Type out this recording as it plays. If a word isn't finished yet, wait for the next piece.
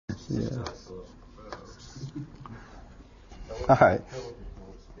Yeah. All right.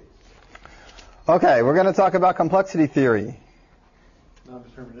 Okay, we're going to talk about complexity theory.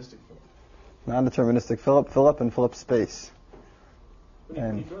 Non-deterministic Philip. Non-deterministic Philip, and Philip space.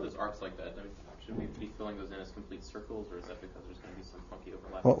 When you draw those arcs like that, should we be filling those in as complete circles, or is that because there's going to be some funky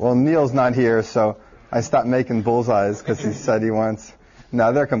overlap? Well, Neil's not here, so I stopped making bullseyes because he said he wants.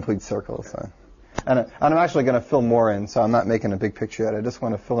 No, they're complete circles. So. And I'm actually going to fill more in, so I'm not making a big picture yet. I just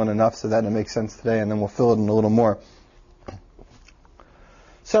want to fill in enough so that it makes sense today, and then we'll fill it in a little more.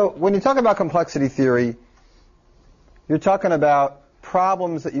 So when you talk about complexity theory, you're talking about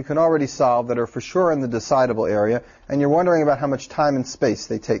problems that you can already solve that are for sure in the decidable area, and you're wondering about how much time and space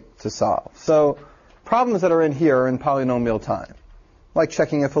they take to solve. So problems that are in here are in polynomial time, like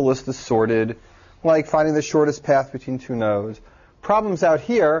checking if a list is sorted, like finding the shortest path between two nodes. Problems out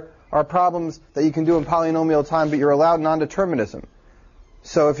here are problems that you can do in polynomial time, but you're allowed non-determinism.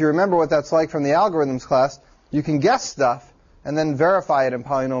 So if you remember what that's like from the algorithms class, you can guess stuff and then verify it in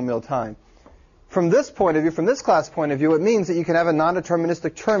polynomial time. From this point of view, from this class point of view, it means that you can have a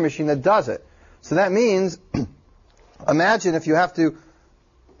non-deterministic Turing machine that does it. So that means, imagine if you have to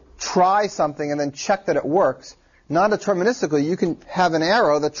try something and then check that it works. Non-deterministically, you can have an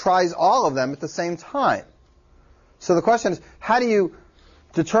arrow that tries all of them at the same time. So the question is, how do you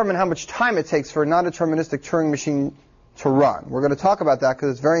determine how much time it takes for a non-deterministic Turing machine to run? We're going to talk about that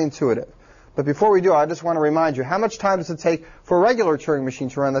because it's very intuitive. But before we do, I just want to remind you, how much time does it take for a regular Turing machine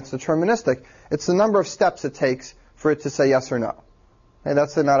to run that's deterministic? It's the number of steps it takes for it to say yes or no. Okay,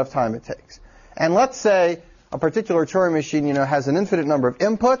 that's the amount of time it takes. And let's say a particular Turing machine, has an infinite number of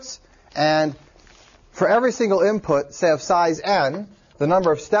inputs, and for every single input, say of size n, the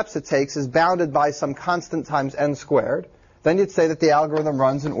number of steps it takes is bounded by some constant times n squared. Then you'd say that the algorithm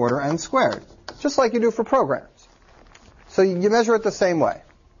runs in order n squared, just like you do for programs. So you measure it the same way.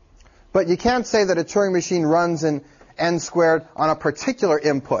 But you can't say that a Turing machine runs in n squared on a particular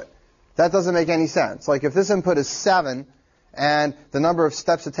input. That doesn't make any sense. Like if this input is 7 and the number of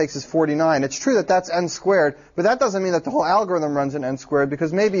steps it takes is 49, it's true that that's n squared, but that doesn't mean that the whole algorithm runs in n squared,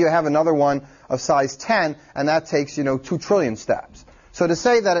 because maybe you have another one of size 10 and that takes, 2 trillion steps. So to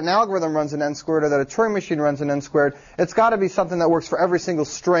say that an algorithm runs in n squared or that a Turing machine runs in n squared, it's got to be something that works for every single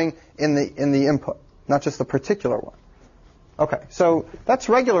string in the input, not just the particular one. Okay, so that's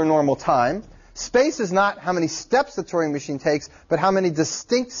regular normal time. Space is not how many steps the Turing machine takes, but how many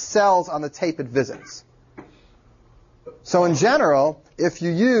distinct cells on the tape it visits. So in general, if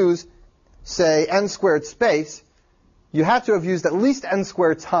you use, say, n squared space, you have to have used at least n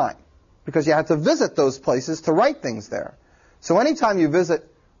squared time, because you have to visit those places to write things there. So anytime you visit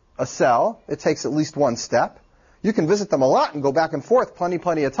a cell, it takes at least one step. You can visit them a lot and go back and forth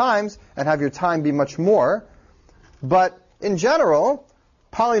plenty of times and have your time be much more. But in general,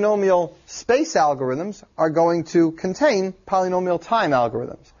 polynomial space algorithms are going to contain polynomial time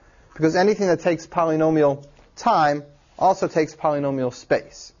algorithms, because anything that takes polynomial time also takes polynomial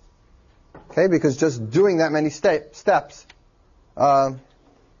space. Okay, because just doing that many steps. Other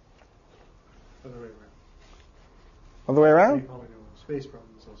way around. Other way around? Polynomial space problem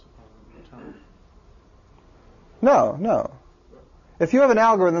is also polynomial time. No. If you have an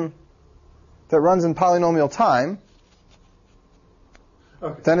algorithm that runs in polynomial time,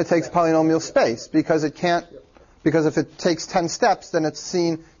 then it takes polynomial space, because it can't. Because if it takes 10 steps, then it's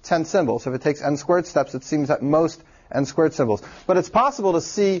seen 10 symbols. If it takes n squared steps, it seems at most n squared symbols. But it's possible to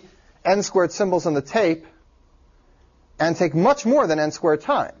see n squared symbols on the tape and take much more than n squared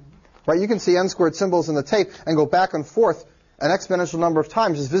time. Right? You can see n squared symbols in the tape and go back and forth an exponential number of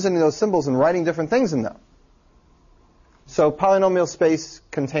times just visiting those symbols and writing different things in them. So polynomial space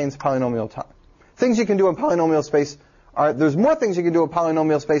contains polynomial time. Things you can do in polynomial space there's more things you can do in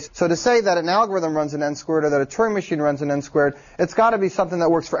polynomial space. So to say that an algorithm runs in n squared or that a Turing machine runs in n squared, it's got to be something that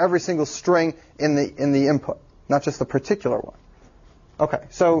works for every single string in the input, not just the particular one. Okay,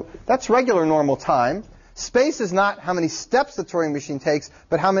 so that's regular normal time. Space is not how many steps the Turing machine takes,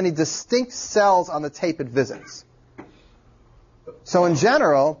 but how many distinct cells on the tape it visits. So in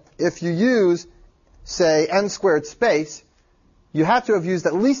general, if you use, say, n squared space, you have to have used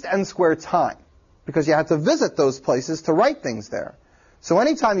at least n squared time, because you have to visit those places to write things there. So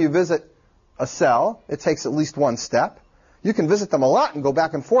anytime you visit a cell, it takes at least one step. You can visit them a lot and go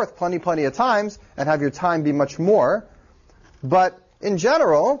back and forth plenty of times and have your time be much more. But in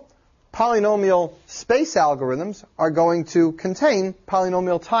general, polynomial space algorithms are going to contain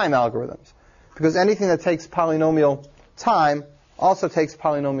polynomial time algorithms, because anything that takes polynomial time also takes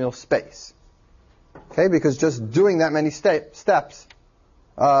polynomial space. Okay, because just doing that many steps.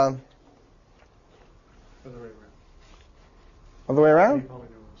 Other way around. Other way around?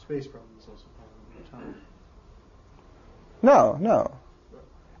 Polynomial space problem is also polynomial time. No.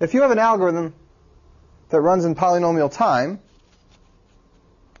 If you have an algorithm that runs in polynomial time,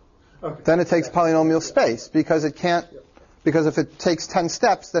 then it takes polynomial space because it can't. Because if it takes 10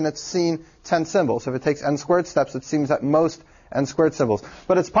 steps, then it's seen 10 symbols. If it takes n squared steps, it seems at most n squared symbols.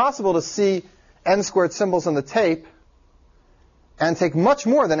 But it's possible to see n squared symbols on the tape and take much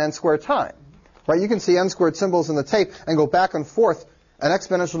more than n squared time. Right? You can see n squared symbols in the tape and go back and forth an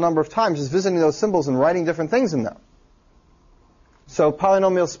exponential number of times just visiting those symbols and writing different things in them. So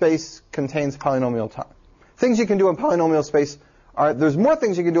polynomial space contains polynomial time. Things you can do in polynomial space there's more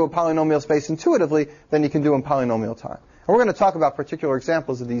things you can do in polynomial space intuitively than you can do in polynomial time. And we're going to talk about particular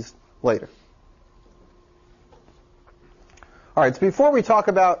examples of these later. All right, so before we talk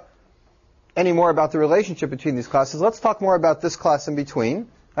about any more about the relationship between these classes, let's talk more about this class in between.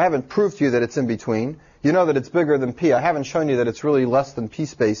 I haven't proved to you that it's in between. You know that it's bigger than P. I haven't shown you that it's really less than P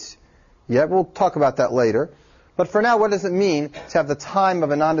space yet. We'll talk about that later. But for now, what does it mean to have the time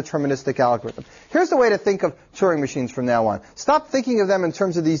of a non-deterministic algorithm? Here's the way to think of Turing machines from now on. Stop thinking of them in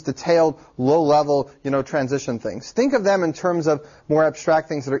terms of these detailed, low-level, transition things. Think of them in terms of more abstract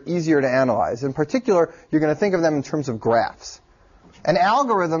things that are easier to analyze. In particular, you're going to think of them in terms of graphs. An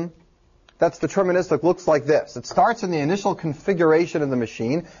algorithm that's deterministic looks like this. It starts in the initial configuration of the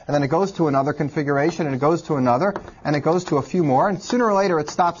machine, and then it goes to another configuration, and it goes to another, and it goes to a few more, and sooner or later it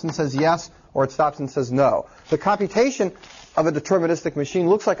stops and says yes, or it stops and says no. The computation of a deterministic machine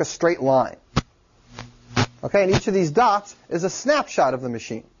looks like a straight line. Okay, and each of these dots is a snapshot of the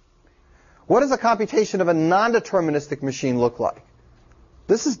machine. What does a computation of a non-deterministic machine look like?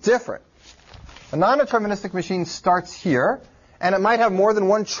 This is different. A non-deterministic machine starts here, and it might have more than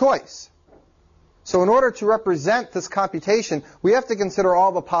one choice. So in order to represent this computation, we have to consider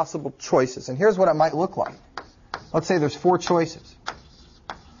all the possible choices. And here's what it might look like. Let's say there's 4 choices.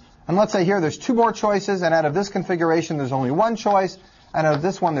 And let's say here there's 2 more choices, and out of this configuration there's only 1 choice, and out of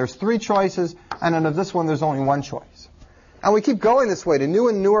this one there's 3 choices, and out of this one there's only 1 choice. And we keep going this way to new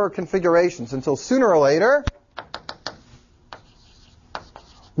and newer configurations until sooner or later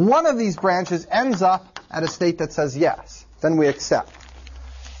one of these branches ends up at a state that says yes. Then we accept.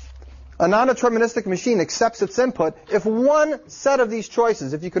 A non-deterministic machine accepts its input if one set of these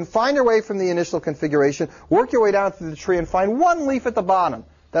choices, if you can find your way from the initial configuration, work your way down through the tree and find one leaf at the bottom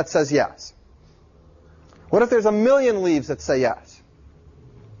that says yes. What if there's a million leaves that say yes?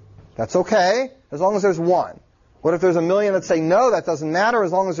 That's okay, as long as there's one. What if there's a million that say no? That doesn't matter.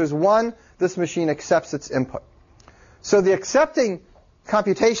 As long as there's one, this machine accepts its input. So the accepting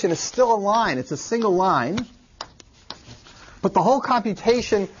computation is still a line. It's a single line. But the whole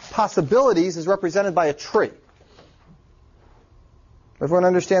computation possibilities is represented by a tree. Everyone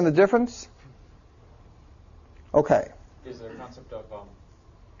understand the difference? Okay. Is there a concept of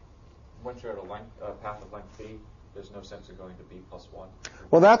once you're at a path of length b, there's no sense of going to b plus 1?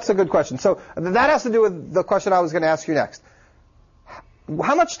 Well, that's a good question. So that has to do with the question I was going to ask you next.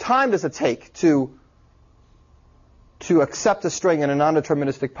 How much time does it take to accept a string in a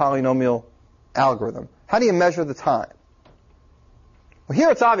non-deterministic polynomial algorithm? How do you measure the time? Well,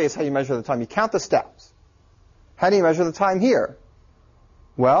 here it's obvious how you measure the time. You count the steps. How do you measure the time here?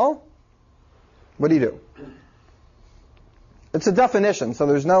 Well, what do you do? It's a definition, so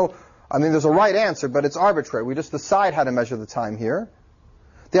there's a right answer, but it's arbitrary. We just decide how to measure the time here.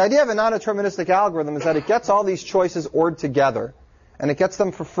 The idea of a non-deterministic algorithm is that it gets all these choices ORed together, and it gets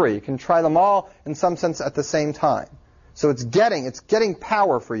them for free. You can try them all, in some sense, at the same time. So it's getting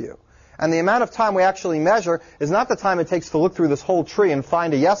power for you. And the amount of time we actually measure is not the time it takes to look through this whole tree and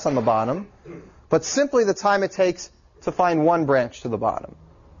find a yes on the bottom, but simply the time it takes to find one branch to the bottom.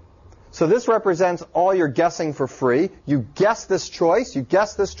 So this represents all your guessing for free. You guess this choice, you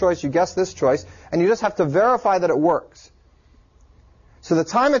guess this choice, you guess this choice, and you just have to verify that it works. So the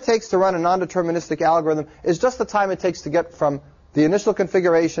time it takes to run a non-deterministic algorithm is just the time it takes to get from the initial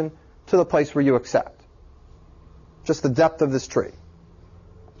configuration to the place where you accept. Just the depth of this tree.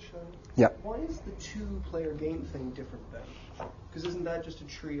 Yeah. Why is the 2-player game thing different then? Because isn't that just a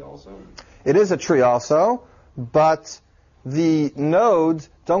tree also? It is a tree also, but the nodes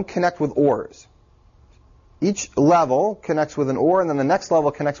don't connect with ORs. Each level connects with an OR, and then the next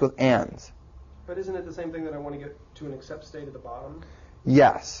level connects with ANDs. But isn't it the same thing that I want to get to an accept state at the bottom?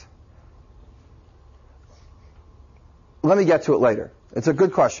 Yes. Let me get to it later. It's a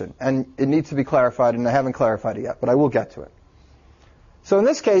good question, and it needs to be clarified, and I haven't clarified it yet, but I will get to it. So in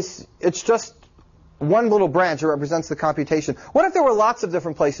this case, it's just one little branch that represents the computation. What if there were lots of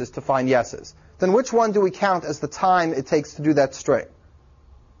different places to find yeses? Then which one do we count as the time it takes to do that string?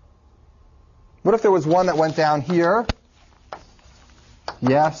 What if there was one that went down here,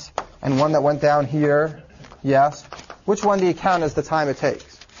 Yes. And one that went down here? Yes. Which one do you count as the time it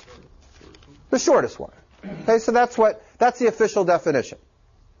takes? The shortest one. Okay, so that's the official definition.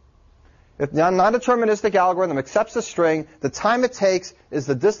 If the non-deterministic algorithm accepts a string, the time it takes is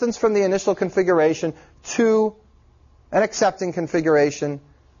the distance from the initial configuration to an accepting configuration.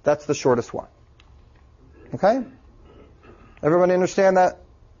 That's the shortest one. Okay? Everybody understand that?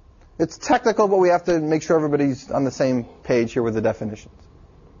 It's technical, but we have to make sure everybody's on the same page here with the definitions.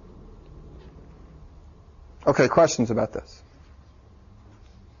 Okay, questions about this?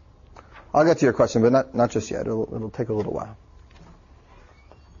 I'll get to your question, but not just yet. It'll take a little while.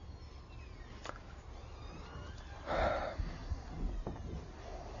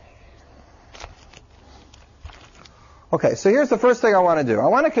 Okay, so here's the first thing I want to do. I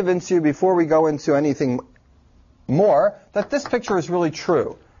want to convince you before we go into anything more that this picture is really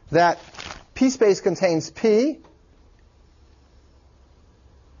true. That P space contains P,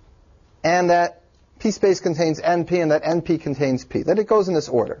 and that P space contains NP, and that NP contains P. That it goes in this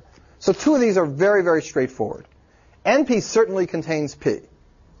order. So two of these are very, very straightforward. NP certainly contains P,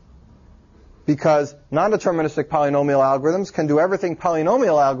 because non-deterministic polynomial algorithms can do everything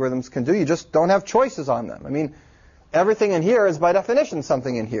polynomial algorithms can do. You just don't have choices on them. I mean, everything in here is by definition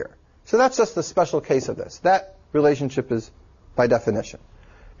something in here. So that's just the special case of this. That relationship is by definition.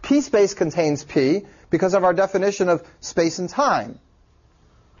 P space contains P because of our definition of space and time.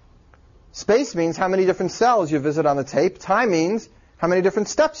 Space means how many different cells you visit on the tape. Time means how many different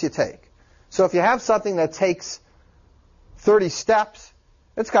steps you take. So if you have something that takes 30 steps,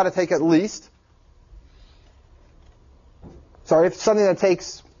 it's got to take at least, if something that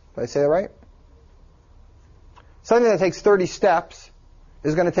takes, did I say that right? Something that takes 30 steps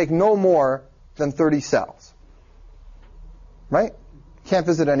is going to take no more than 30 cells. Right? Can't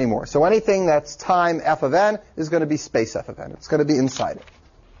visit anymore. So anything that's time f of n is going to be space f of n. It's going to be inside it.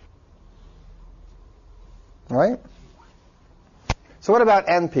 All right? So what about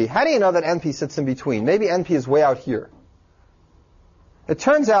NP? How do you know that NP sits in between? Maybe NP is way out here. It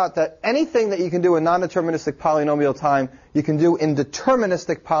turns out that anything that you can do in non-deterministic polynomial time, you can do in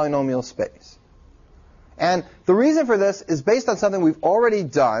deterministic polynomial space. And the reason for this is based on something we've already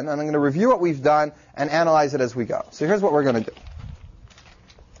done, and I'm going to review what we've done and analyze it as we go. So here's what we're going to do.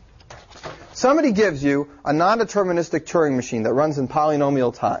 Somebody gives you a non-deterministic Turing machine that runs in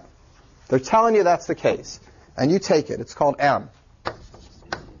polynomial time. They're telling you that's the case. And you take it. It's called M.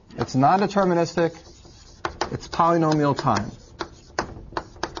 It's non-deterministic. It's polynomial time.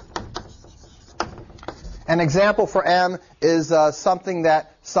 An example for M is something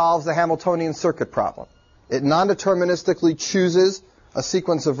that solves the Hamiltonian circuit problem. It non-deterministically chooses a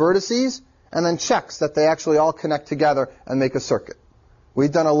sequence of vertices and then checks that they actually all connect together and make a circuit.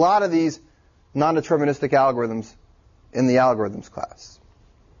 We've done a lot of these non-deterministic algorithms in the algorithms class.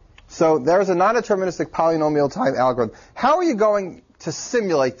 So there's a non-deterministic polynomial time algorithm. How are you going to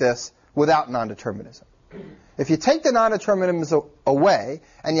simulate this without non-determinism? If you take the non-determinism away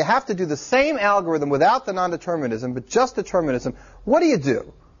and you have to do the same algorithm without the non-determinism but just determinism, what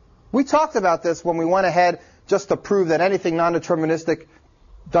do? We talked about this when we went ahead just to prove that anything non-deterministic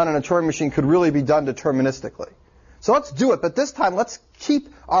done in a Turing machine could really be done deterministically. So let's do it, but this time let's keep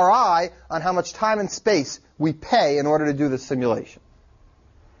our eye on how much time and space we pay in order to do this simulation.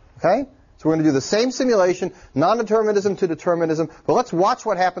 Okay? So we're going to do the same simulation, non-determinism to determinism, but let's watch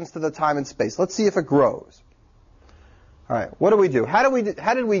what happens to the time and space. Let's see if it grows. All right, what do? How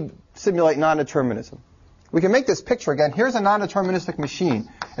did we simulate non-determinism? We can make this picture again. Here's a non-deterministic machine.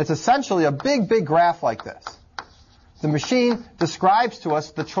 It's essentially a big, big graph like this. The machine describes to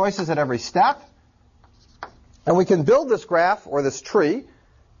us the choices at every step, and we can build this graph, or this tree,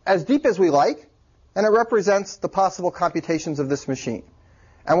 as deep as we like, and it represents the possible computations of this machine.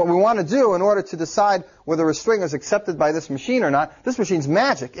 And what we want to do in order to decide whether a string is accepted by this machine or not, this machine's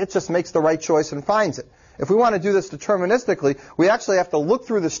magic. It just makes the right choice and finds it. If we want to do this deterministically, we actually have to look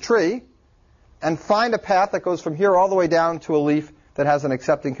through this tree and find a path that goes from here all the way down to a leaf that has an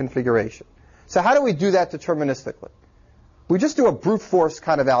accepting configuration. So how do we do that deterministically? We just do a brute force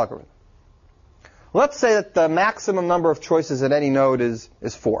kind of algorithm. Let's say that the maximum number of choices at any node is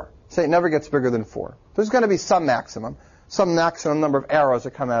 4. Say it never gets bigger than 4. There's going to be some maximum number of arrows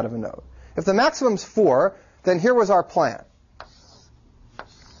that come out of a node. If the maximum's 4, then here was our plan.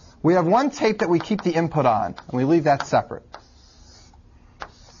 We have one tape that we keep the input on, and we leave that separate.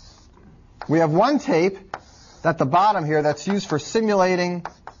 We have one tape at the bottom here that's used for simulating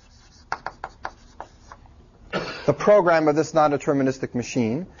the program of this non-deterministic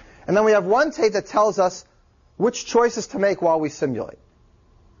machine. And then we have one tape that tells us which choices to make while we simulate.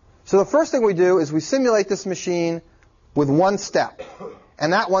 So the first thing we do is we simulate this machine with one step.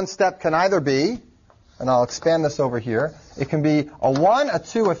 And that one step can either be, and I'll expand this over here, it can be a 1, a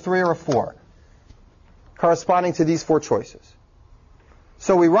 2, a 3, or a 4, corresponding to these 4 choices.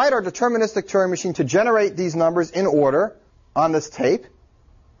 So we write our deterministic Turing machine to generate these numbers in order on this tape,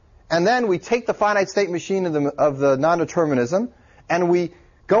 and then we take the finite state machine of the non-determinism, and we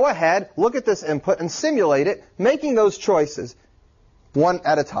go ahead, look at this input, and simulate it, making those choices one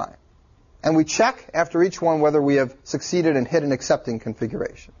at a time. And we check after each one whether we have succeeded and hit an accepting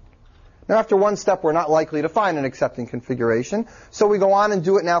configuration. Now, after one step, we're not likely to find an accepting configuration, so we go on and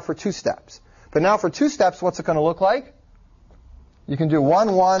do it now for 2 steps. But now for 2 steps, what's it going to look like? You can do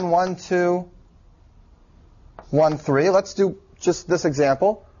 1, 1, 1, 2, 1, 3. Let's do just this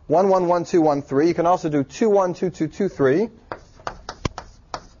example. 1, 1, 1, 2, 1, 3. You can also do 2, 1, 2, 2, 2, 3.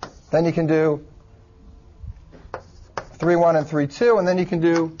 Then you can do 3, 1, and 3, 2. And then you can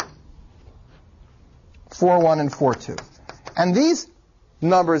do 4, 1, and 4, 2. And these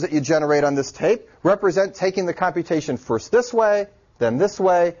numbers that you generate on this tape represent taking the computation first this way, then this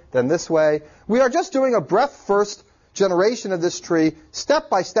way, then this way. We are just doing a breadth-first generation of this tree, step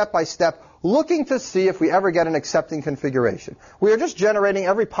by step by step, looking to see if we ever get an accepting configuration. We are just generating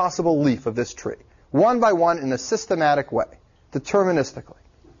every possible leaf of this tree, one by one in a systematic way, deterministically.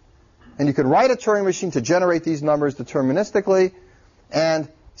 And you could write a Turing machine to generate these numbers deterministically and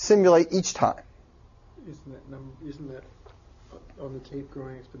simulate each time. Isn't that on the tape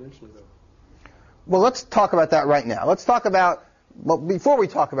growing exponentially, though? Well, let's talk about that right now. Let's talk about, well, before we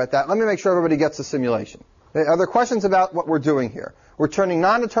talk about that, let me make sure everybody gets the simulation. Are there questions about what we're doing here? We're turning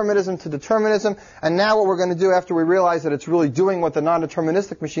non-determinism to determinism, and now what we're going to do after we realize that it's really doing what the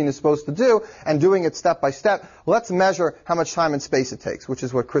non-deterministic machine is supposed to do and doing it step by step, let's measure how much time and space it takes, which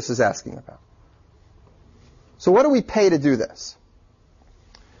is what Chris is asking about. So what do we pay to do this?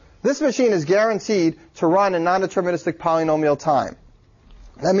 This machine is guaranteed to run in non-deterministic polynomial time.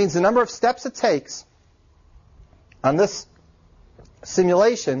 That means the number of steps it takes on this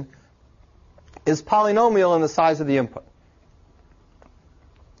simulation is polynomial in the size of the input.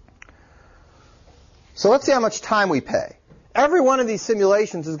 So let's see how much time we pay. Every one of these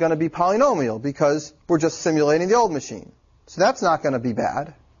simulations is going to be polynomial because we're just simulating the old machine. So that's not going to be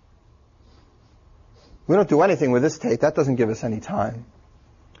bad. We don't do anything with this tape. That doesn't give us any time.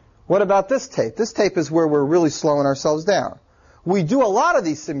 What about this tape? This tape is where we're really slowing ourselves down. We do a lot of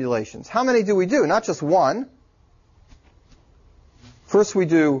these simulations. How many do we do? Not just one. First we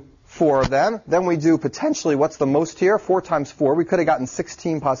do 4 of them. Then we do potentially, what's the most here? 4 times 4. We could have gotten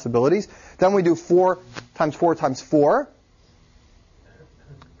 16 possibilities. Then we do 4 times 4 times 4.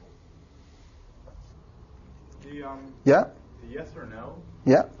 Yeah? The yes or no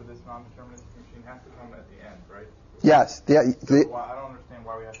Yeah. for this non-deterministic machine has to come at the end, right? Yes. I don't understand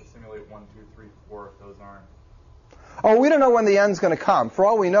why we have to simulate 1, 2, 3, 4 if those aren't. Oh, we don't know when the end's going to come. For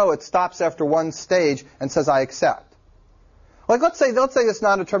all we know, it stops after one stage and says, I accept. Like let's say this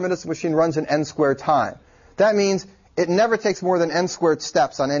non-deterministic machine runs in n squared time. That means it never takes more than n squared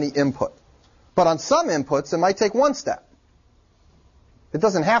steps on any input. But on some inputs, it might take 1 step. It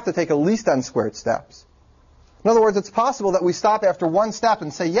doesn't have to take at least n squared steps. In other words, it's possible that we stop after 1 step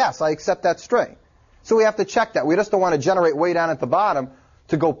and say, yes, I accept that string. So we have to check that. We just don't want to generate way down at the bottom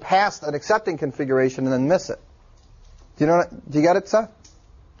to go past an accepting configuration and then miss it. Do you get it, Seth?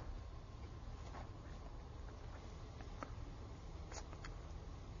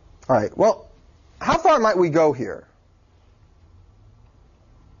 All right, well, how far might we go here?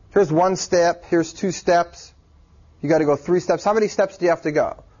 Here's 1 step, here's 2 steps. You got to go 3 steps. How many steps do you have to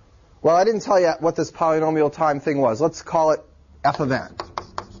go? Well, I didn't tell you what this polynomial time thing was. Let's call it f of n.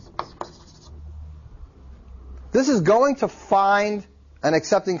 This is going to find an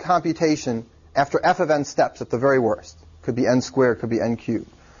accepting computation after f of n steps at the very worst. Could be n squared, could be n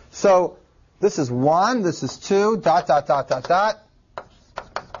cubed. So this is 1, this is 2, dot, dot, dot, dot, dot.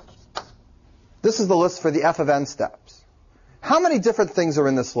 This is the list for the f of n steps. How many different things are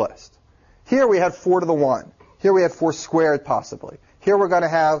in this list? Here we had 4 to the 1. Here we had 4 squared possibly. Here we're going to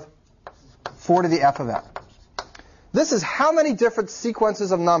have 4 to the f of n. This is how many different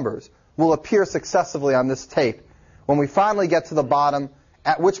sequences of numbers will appear successively on this tape when we finally get to the bottom,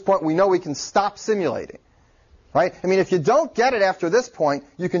 at which point we know we can stop simulating. Right? I mean, if you don't get it after this point,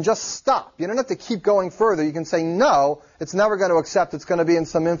 you can just stop. You don't have to keep going further. You can say, no, it's never going to accept. It's going to be in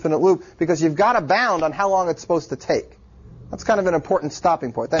some infinite loop because you've got a bound on how long it's supposed to take. That's kind of an important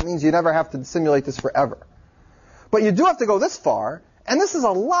stopping point. That means you never have to simulate this forever. But you do have to go this far, and this is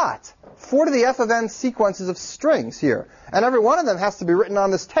a lot. 4 to the f of n sequences of strings here. And every one of them has to be written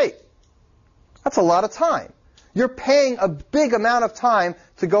on this tape. That's a lot of time. You're paying a big amount of time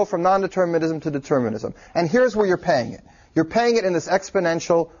to go from non-determinism to determinism. And here's where you're paying it. You're paying it in this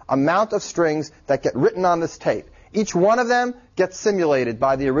exponential amount of strings that get written on this tape. Each one of them gets simulated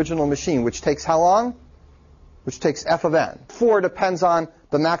by the original machine, which takes how long? Which takes f of n. 4 depends on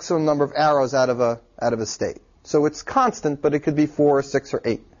the maximum number of arrows out of a state. So it's constant, but it could be 4 or 6 or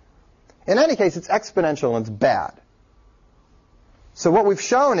 8. In any case, it's exponential and it's bad. So what we've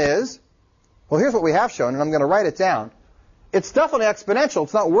shown is, well, here's what we have shown, and I'm going to write it down. It's definitely exponential.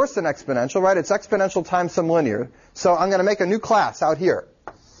 It's not worse than exponential, right? It's exponential times some linear. So I'm going to make a new class out here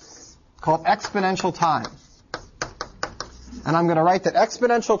called exponential time. And I'm going to write that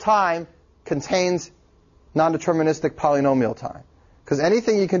exponential time contains non-deterministic polynomial time. Because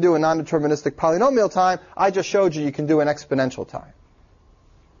anything you can do in non-deterministic polynomial time, I just showed you can do in exponential time.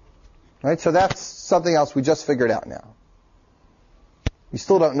 Right? So that's something else we just figured out now. We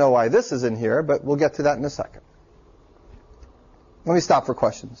still don't know why this is in here, but we'll get to that in a second. Let me stop for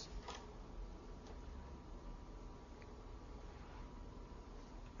questions.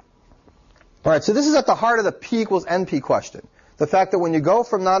 All right, so this is at the heart of the P equals NP question. The fact that when you go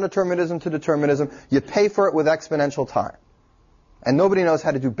from non-determinism to determinism, you pay for it with exponential time. And nobody knows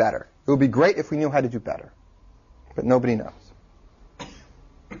how to do better. It would be great if we knew how to do better. But nobody knows.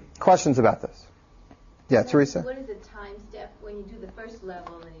 Questions about this? Yeah, Teresa? What is the time step when you do the first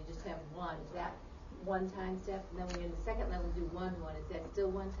level and then you just have 1? Is that one time step? And then when you're in the second level, do 1, 1. Is that still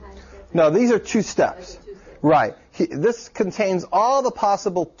one time step? No, these are 2 steps. That's a 2 steps. Right. This contains all the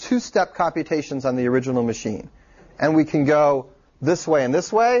possible 2-step computations on the original machine. And we can go this way and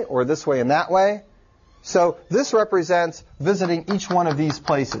this way, or this way and that way. So this represents visiting each one of these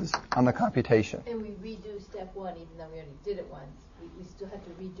places on the computation. And we redo step 1 even though we already did it once. We still have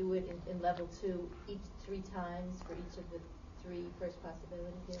to redo it in level 2 each 3 times for each of the 3 first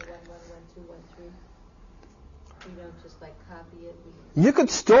possibilities. 1, 1, 1, 2, 1, 3. We don't just like copy it. You could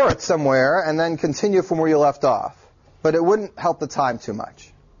store it somewhere and then continue from where you left off. But it wouldn't help the time too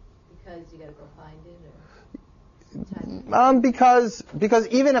much. Because you got to go find it? Or Because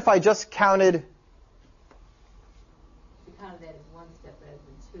even if I just counted... You counted that as 1 step rather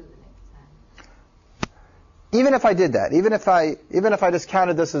than 2 the next time. Even if I did that, even if I just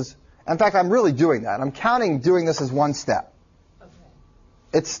counted this as... In fact, I'm really doing that. I'm counting doing this as 1 step. Okay.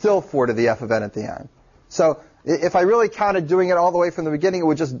 It's still 4 to the f of n at the end. So if I really counted doing it all the way from the beginning, it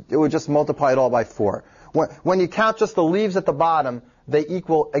would just multiply it all by 4. When you count just the leaves at the bottom, they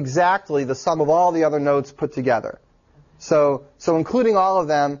equal exactly the sum of all the other nodes put together. So including all of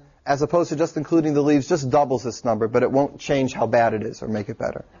them, as opposed to just including the leaves, just doubles this number, but it won't change how bad it is or make it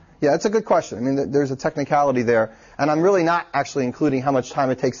better. Yeah, it's a good question. I mean, there's a technicality there, and I'm really not actually including how much time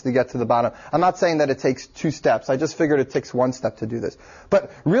it takes to get to the bottom. I'm not saying that it takes 2 steps. I just figured it takes 1 step to do this.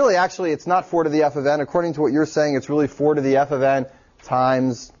 But really, actually, it's not 4 to the f of n. According to what you're saying, it's really 4 to the f of n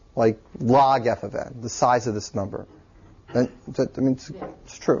times, like, log f of n, the size of this number. And,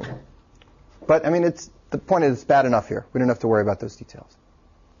 it's true. But, I mean, the point is it's bad enough here. We don't have to worry about those details.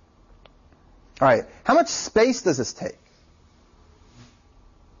 All right, how much space does this take?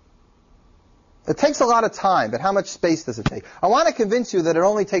 It takes a lot of time, but how much space does it take? I want to convince you that it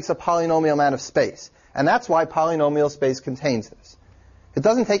only takes a polynomial amount of space. And that's why polynomial space contains this. It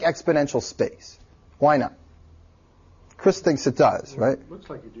doesn't take exponential space. Why not? Chris thinks it does, right? It looks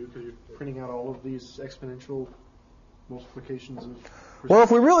like you do, because you're printing out all of these exponential multiplications of... Well, if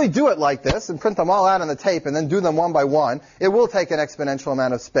we really do it like this and print them all out on the tape and then do them one by one, it will take an exponential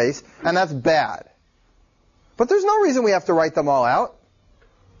amount of space, and that's bad. But there's no reason we have to write them all out.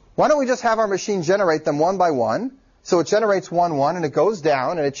 Why don't we just have our machine generate them one by one? So it generates 1, 1, and it goes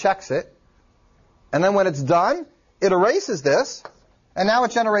down, and it checks it. And then when it's done, it erases this, and now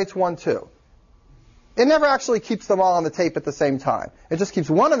it generates 1, 2. It never actually keeps them all on the tape at the same time. It just keeps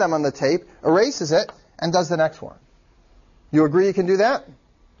one of them on the tape, erases it, and does the next one. You agree you can do that?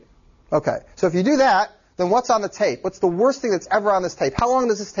 Okay. So if you do that, then what's on the tape? What's the worst thing that's ever on this tape? How long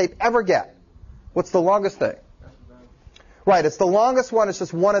does this tape ever get? What's the longest thing? Right, it's the longest one. It's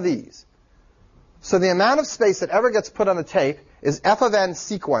just one of these. So the amount of space that ever gets put on the tape is f of n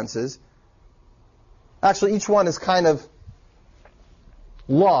sequences. Actually, each one is kind of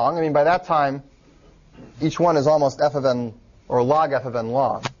long. I mean, by that time, each one is almost f of n, or log f of n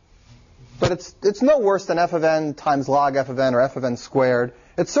long. But it's no worse than f of n times log f of n, or f of n squared.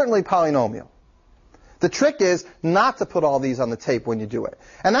 It's certainly polynomial. The trick is not to put all these on the tape when you do it.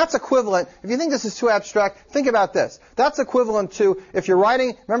 And that's equivalent, if you think this is too abstract, think about this. That's equivalent to if you're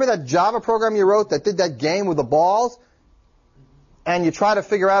writing, remember that Java program you wrote that did that game with the balls? And you try to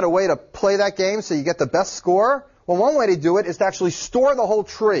figure out a way to play that game so you get the best score? Well, one way to do it is to actually store the whole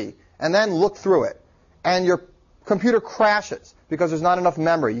tree and then look through it. And your computer crashes because there's not enough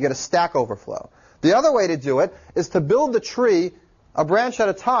memory. You get a stack overflow. The other way to do it is to build the tree a branch at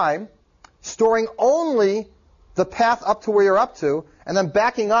a time, storing only the path up to where you're up to, and then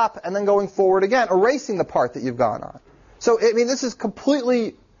backing up and then going forward again, erasing the part that you've gone on. So, I mean, this is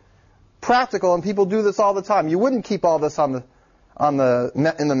completely practical, and people do this all the time. You wouldn't keep all this in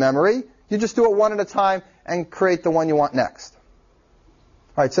the memory. You just do it one at a time and create the one you want next.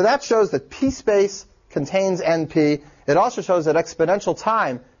 All right, so that shows that p space contains np. It also shows that exponential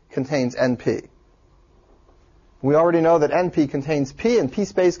time contains np. We already know that np contains p and p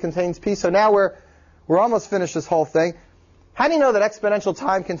space contains p. So now we're almost finished this whole thing. How do you know that exponential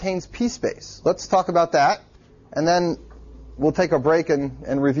time contains p space? Let's talk about that, and then we'll take a break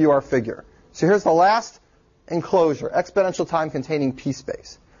and review our figure. So here's the last enclosure, exponential time containing p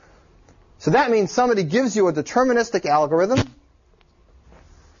space. So that means somebody gives you a deterministic algorithm.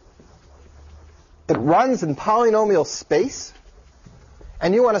 It runs in polynomial space,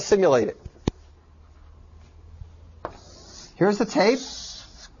 and you want to simulate it. Here's the tape.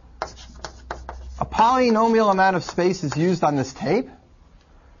 A polynomial amount of space is used on this tape,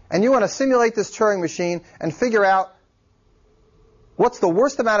 and you want to simulate this Turing machine and figure out what's the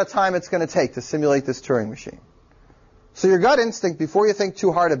worst amount of time it's going to take to simulate this Turing machine. So your gut instinct, before you think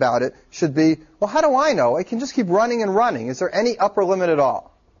too hard about it, should be, well, how do I know? I can just keep running and running. Is there any upper limit at all?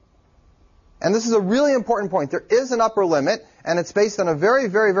 And this is a really important point. There is an upper limit, and it's based on a very,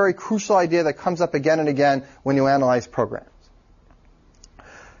 very, very crucial idea that comes up again and again when you analyze programs.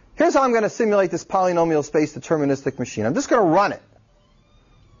 Here's how I'm going to simulate this polynomial space deterministic machine. I'm just going to run it.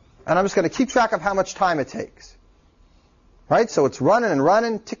 And I'm just going to keep track of how much time it takes. Right? So it's running and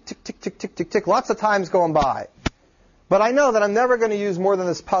running, tick, tick, tick, tick, tick, tick, tick, lots of time's going by. But I know that I'm never going to use more than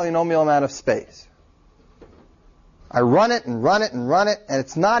this polynomial amount of space. I run it and run it and run it, and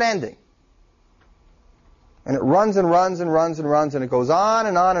it's not ending. And it runs and runs and runs and runs, and it goes on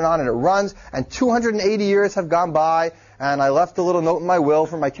and on and on, and it runs, and 280 years have gone by, and I left a little note in my will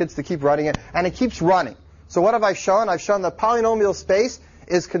for my kids to keep running it, and it keeps running. So what have I shown? I've shown that polynomial space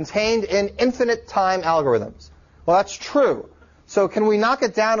is contained in infinite time algorithms. Well, that's true. So can we knock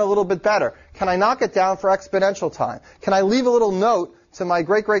it down a little bit better? Can I knock it down for exponential time? Can I leave a little note to my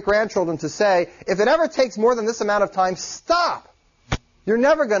great-great-grandchildren to say, if it ever takes more than this amount of time, stop. You're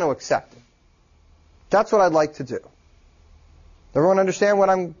never going to accept it. That's what I'd like to do. Everyone understand what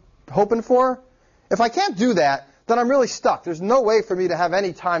I'm hoping for? If I can't do that, then I'm really stuck. There's no way for me to have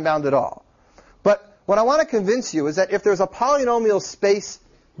any time bound at all. But what I want to convince you is that if there's a polynomial space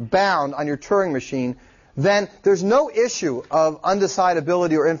bound on your Turing machine, then there's no issue of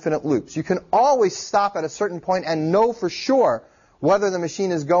undecidability or infinite loops. You can always stop at a certain point and know for sure whether the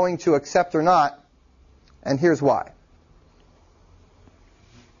machine is going to accept or not. And here's why.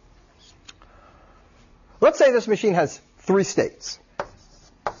 Let's say this machine has 3 states.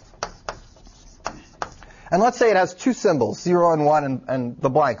 And let's say it has 2 symbols, 0 and 1, and the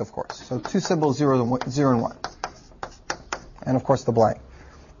blank, of course. So 2 symbols, 0 and 1. And, of course, the blank.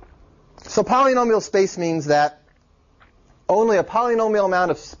 So polynomial space means that only a polynomial amount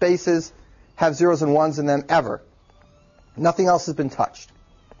of spaces have 0s and 1s in them ever. Nothing else has been touched.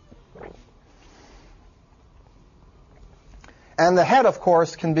 And the head, of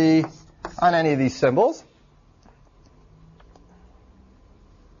course, can be on any of these symbols.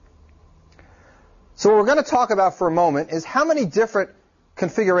 So what we're going to talk about for a moment is how many different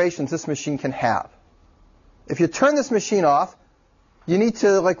configurations this machine can have. If you turn this machine off, you need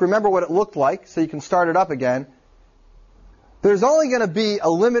to remember what it looked like so you can start it up again. There's only going to be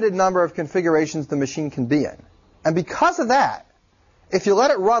a limited number of configurations the machine can be in. And because of that, if you let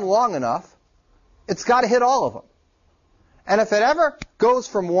it run long enough, it's got to hit all of them. And if it ever goes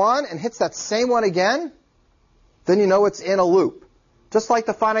from one and hits that same one again, then you know it's in a loop. Just like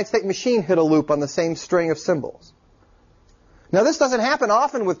the finite state machine hit a loop on the same string of symbols. Now this doesn't happen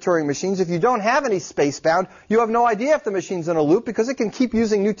often with Turing machines. If you don't have any space bound, you have no idea if the machine's in a loop because it can keep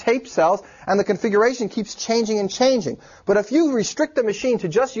using new tape cells and the configuration keeps changing and changing. But if you restrict the machine to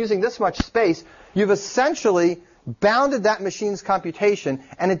just using this much space, you've essentially bounded that machine's computation,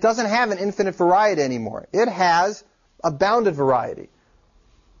 and it doesn't have an infinite variety anymore. It has a bounded variety.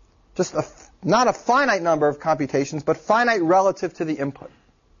 Just not a finite number of computations, but finite relative to the input.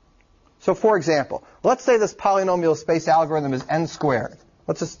 So for example, let's say this polynomial space algorithm is n squared.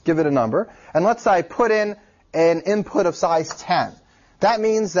 Let's just give it a number. And let's say I put in an input of size 10. That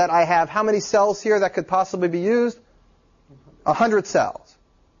means that I have how many cells here that could possibly be used? 100 cells.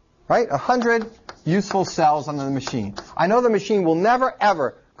 Right? 100 useful cells on the machine. I know the machine will never,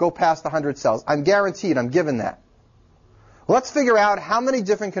 ever go past 100 cells. I'm guaranteed. I'm given that. Let's figure out how many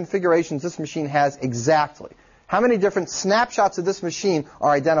different configurations this machine has exactly. How many different snapshots of this machine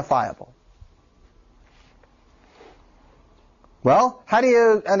are identifiable? Well, how do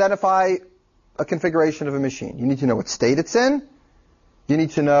you identify a configuration of a machine? You need to know what state it's in. You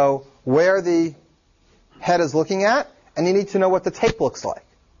need to know where the head is looking at. And you need to know what the tape looks like.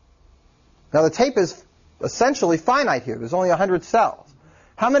 Now, the tape is essentially finite here. There's only 100 cells.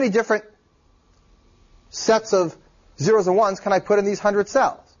 How many different sets of zeros and ones can I put in these 100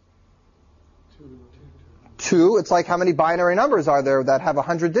 cells? Two. It's like how many binary numbers are there that have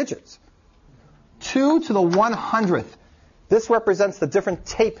 100 digits? 2 to the 100th. This represents the different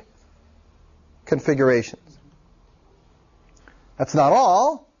tape configurations. That's not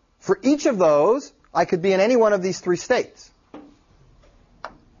all. For each of those, I could be in any one of these three states.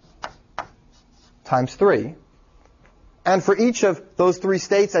 Times 3. And for each of those three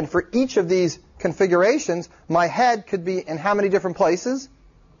states and for each of these configurations, my head could be in how many different places?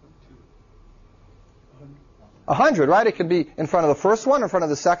 100, right? It could be in front of the first one, in front of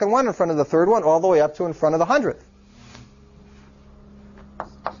the second one, in front of the third one, all the way up to in front of the 100th.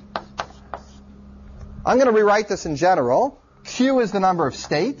 I'm going to rewrite this in general. Q is the number of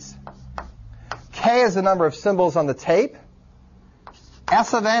states. K is the number of symbols on the tape.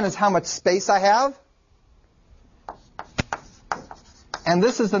 S of n is how much space I have. And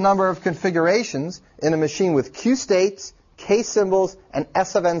this is the number of configurations in a machine with Q states, K symbols, and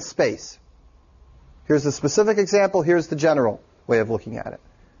S of n space. Here's the specific example. Here's the general way of looking at it.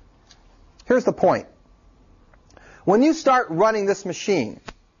 Here's the point. When you start running this machine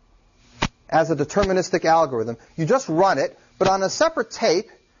as a deterministic algorithm, you just run it, but on a separate tape,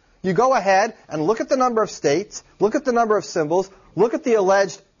 you go ahead and look at the number of states, look at the number of symbols, look at the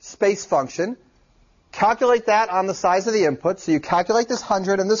alleged space function, calculate that on the size of the input. So you calculate this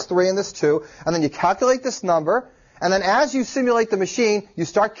 100 and this 3 and this 2, and then you calculate this number, and then as you simulate the machine, you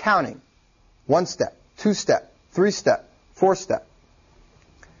start counting. 1 step, 2 step, 3 step, 4 step.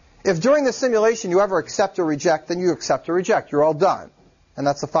 If during the simulation you ever accept or reject, then you accept or reject. You're all done. And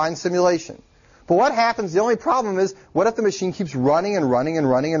that's a fine simulation. But what happens, the only problem is, what if the machine keeps running and running and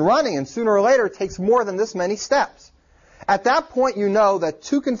running and running, and sooner or later it takes more than this many steps? At that point, you know that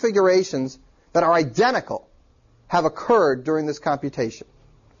two configurations that are identical have occurred during this computation.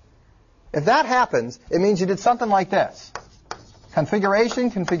 If that happens, it means you did something like this. Configuration,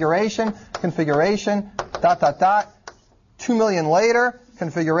 configuration, configuration, ... 2 million later,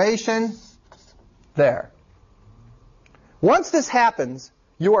 configuration, there. Once this happens,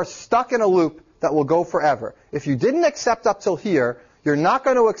 you are stuck in a loop that will go forever. If you didn't accept up till here, you're not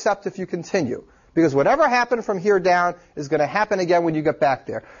going to accept if you continue. Because whatever happened from here down is going to happen again when you get back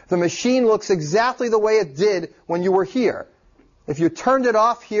there. The machine looks exactly the way it did when you were here. If you turned it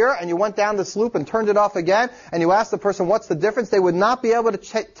off here and you went down this loop and turned it off again, and you asked the person what's the difference, they would not be able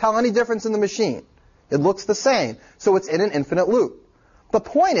to tell any difference in the machine. It looks the same. So it's in an infinite loop. The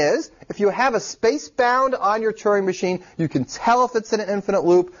point is, if you have a space bound on your Turing machine, you can tell if it's in an infinite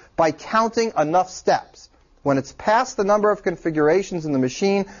loop by counting enough steps. When it's past the number of configurations in the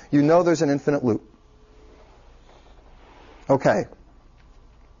machine, you know there's an infinite loop. Okay.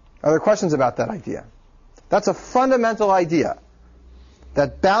 Are there questions about that idea? That's a fundamental idea,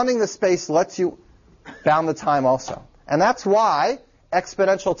 that bounding the space lets you bound the time also. And that's why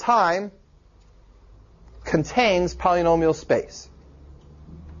exponential time contains polynomial space.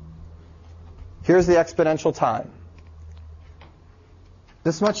 Here's the exponential time.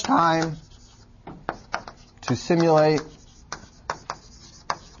 This much time to simulate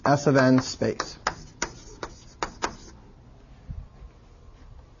S of n space.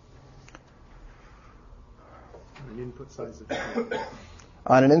 An input size of n.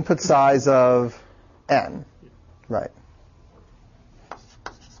 On an input size of n. Right.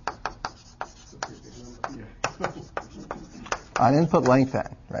 On input length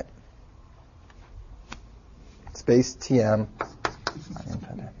n. Right. Space Tm.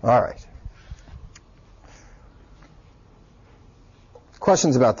 All right.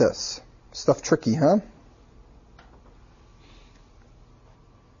 Questions about this? Stuff tricky, huh?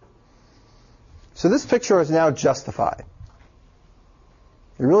 So this picture is now justified.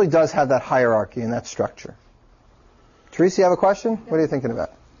 It really does have that hierarchy and that structure. Teresa, you have a question? What are you thinking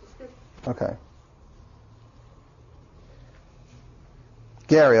about? Okay.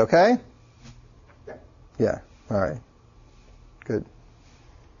 Gary, okay? Yeah. All right. Good.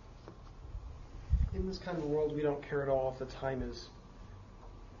 In this kind of world, we don't care at all if the time is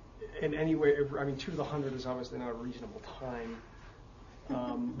in any way. I mean, 2 to the 100 is obviously not a reasonable time,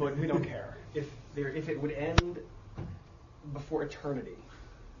 but we don't care if it would end before eternity.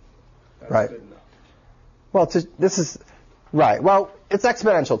 That's right. Good enough. Well, this is right. Well, it's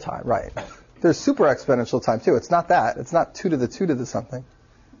exponential time, right? There's super exponential time too. It's not that. It's not 2 to the 2 to the something.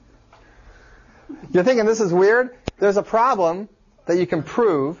 You're thinking this is weird? There's a problem that you can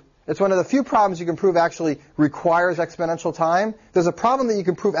prove. It's one of the few problems you can prove actually requires exponential time. There's a problem that you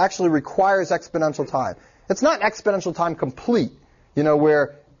can prove actually requires exponential time. It's not exponential time complete,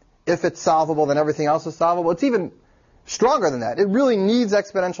 where if it's solvable, then everything else is solvable. It's even stronger than that. It really needs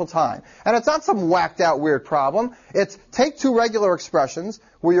exponential time. And it's not some whacked out weird problem. It's take two regular expressions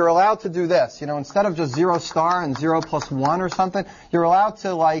where you're allowed to do this. Instead of just 0 star and 0 plus 1 or something, you're allowed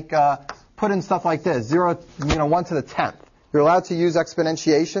to put in stuff like this, 1 to the 10th. You're allowed to use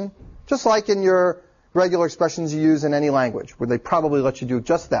exponentiation, just like in your regular expressions you use in any language, where they probably let you do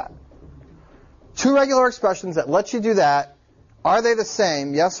just that. Two regular expressions that let you do that, are they the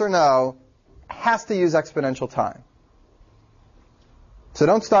same, yes or no, has to use exponential time. So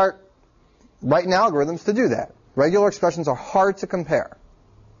don't start writing algorithms to do that. Regular expressions are hard to compare.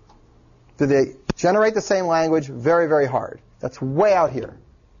 Do they generate the same language? Very, very hard. That's way out here.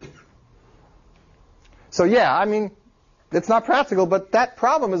 So yeah, it's not practical, but that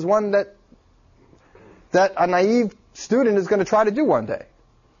problem is one that a naive student is going to try to do one day.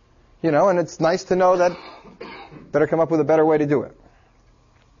 And it's nice to know that better come up with a better way to do it.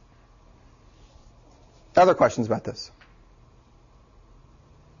 Other questions about this?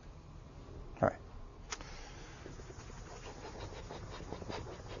 All right.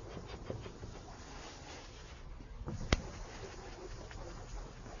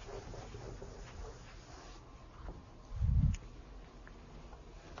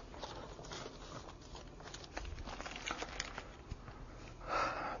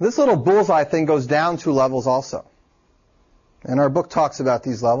 This little bullseye thing goes down 2 levels also. And our book talks about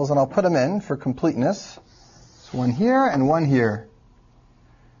these levels, and I'll put them in for completeness. It's one here and one here.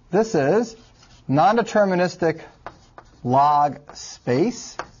 This is non-deterministic log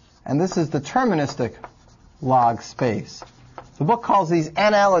space, and this is deterministic log space. The book calls these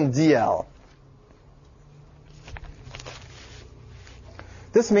NL and DL.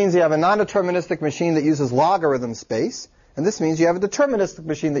 This means you have a non-deterministic machine that uses logarithm space, and this means you have a deterministic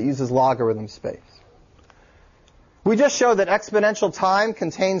machine that uses logarithm space. We just showed that exponential time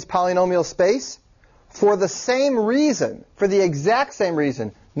contains polynomial space for the same reason, for the exact same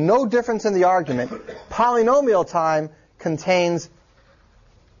reason, no difference in the argument. Polynomial time contains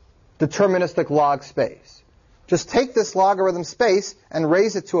deterministic log space. Just take this logarithm space and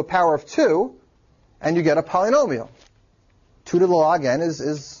raise it to a power of 2, and you get a polynomial. 2 to the log n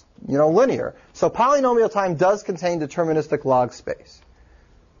is linear. So polynomial time does contain deterministic log space.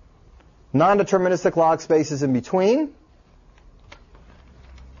 Non-deterministic log space is in between.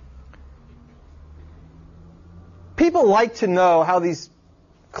 People like to know how these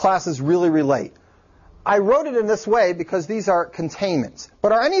classes really relate. I wrote it in this way because these are containments.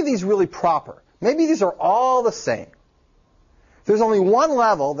 But are any of these really proper? Maybe these are all the same. There's only one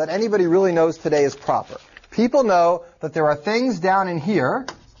level that anybody really knows today is proper. People know that there are things down in here.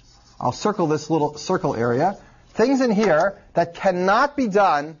 I'll circle this little circle area. Things in here that cannot be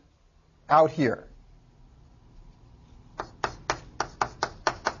done out here.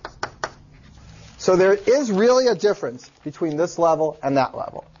 So there is really a difference between this level and that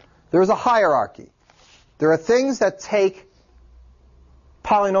level. There is a hierarchy. There are things that take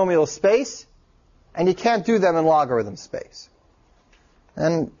polynomial space, and you can't do them in logarithm space.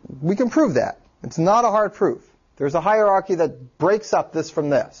 And we can prove that. It's not a hard proof. There's a hierarchy that breaks up this from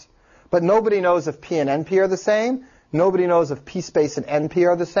this. But nobody knows if P and NP are the same. Nobody knows if P space and NP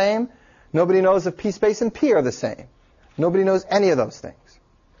are the same. Nobody knows if P space and P are the same. Nobody knows any of those things.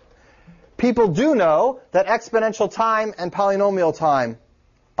 People do know that exponential time and polynomial time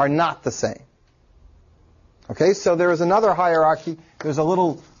are not the same. Okay, so there is another hierarchy. There's a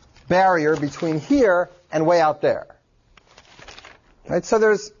little barrier between here and way out there. Right, so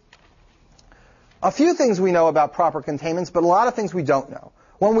there's a few things we know about proper containments, but a lot of things we don't know.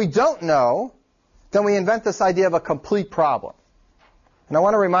 When we don't know, then we invent this idea of a complete problem. And I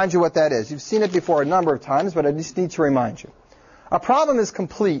want to remind you what that is. You've seen it before a number of times, but I just need to remind you. A problem is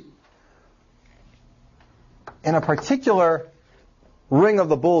complete in a particular ring of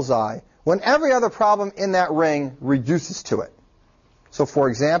the bullseye when every other problem in that ring reduces to it. So for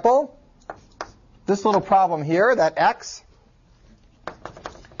example, this little problem here, that x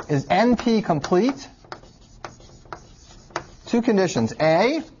is NP complete. Two conditions.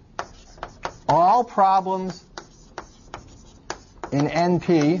 A, all problems in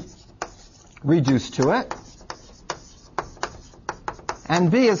NP reduce to it. And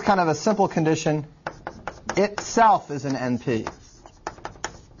B is kind of a simple condition. Itself is an NP.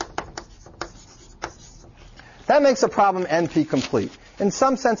 That makes a problem NP complete. In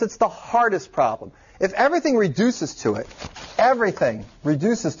some sense, it's the hardest problem. If everything reduces to it, everything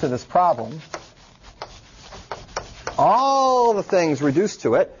reduces to this problem, all the things reduced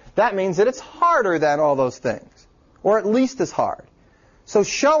to it, that means that it's harder than all those things, or at least as hard. So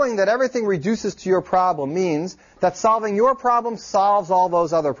showing that everything reduces to your problem means that solving your problem solves all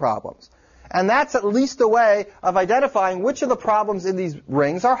those other problems. And that's at least a way of identifying which of the problems in these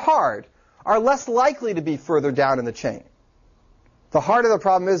rings are hard, are less likely to be further down in the chain. The harder the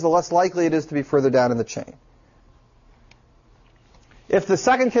problem is, the less likely it is to be further down in the chain. If the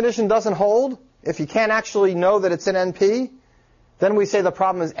second condition doesn't hold, if you can't actually know that it's in NP, then we say the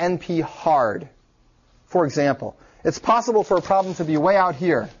problem is NP hard. For example, it's possible for a problem to be way out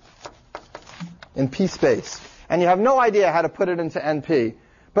here in P space, and you have no idea how to put it into NP,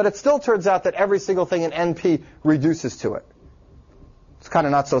 but it still turns out that every single thing in NP reduces to it. It's kind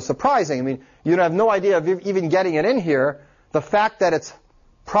of not so surprising. I mean, you have no idea of even getting it in here. The fact that it's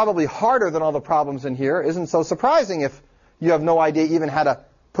probably harder than all the problems in here isn't so surprising if you have no idea even how to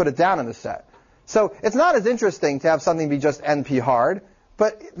put it down in the set. So it's not as interesting to have something be just NP hard,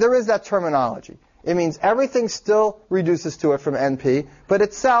 but there is that terminology. It means everything still reduces to it from NP, but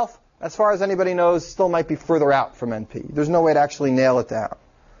itself, as far as anybody knows, still might be further out from NP. There's no way to actually nail it down.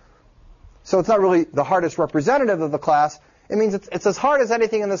 So it's not really the hardest representative of the class. It means it's as hard as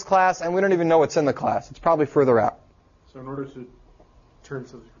anything in this class, and we don't even know what's in the class. It's probably further out. So in order to turn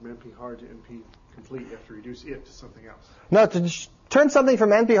something from NP hard to NP complete, you have to reduce it to something else. No, to turn something from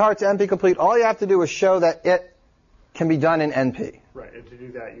NP hard to NP complete, all you have to do is show that it can be done in NP. Right, and to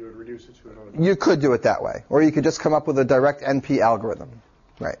do that, you would reduce it to another. You could do it that way, or you could just come up with a direct NP algorithm.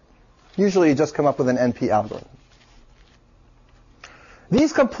 Right. Usually you just come up with an NP algorithm.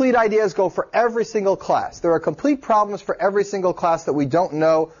 These complete ideas go for every single class. There are complete problems for every single class that we don't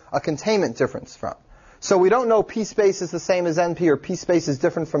know a containment difference from. So we don't know P space is the same as NP or P space is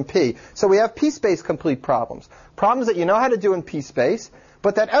different from P. So we have P space complete problems. Problems that you know how to do in P space,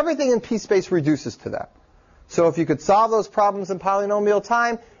 but that everything in P space reduces to that. So if you could solve those problems in polynomial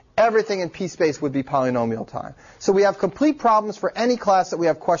time, everything in P space would be polynomial time. So we have complete problems for any class that we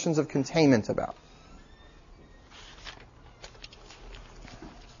have questions of containment about.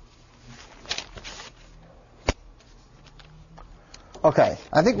 Okay,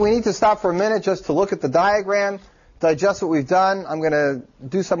 I think we need to stop for a minute just to look at the diagram, digest what we've done. I'm going to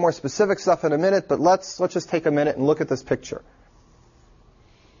do some more specific stuff in a minute, but let's just take a minute and look at this picture.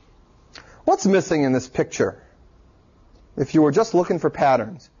 What's missing in this picture? If you were just looking for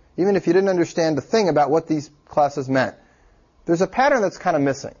patterns, even if you didn't understand a thing about what these classes meant, there's a pattern that's kind of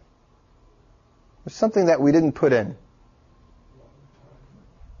missing. There's something that we didn't put in.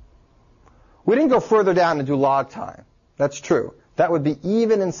 We didn't go further down and do log time. That's true. That would be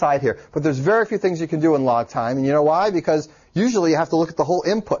even inside here. But there's very few things you can do in log time. And you know why? Because usually you have to look at the whole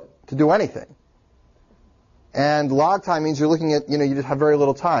input to do anything. And log time means you're looking at, you just have very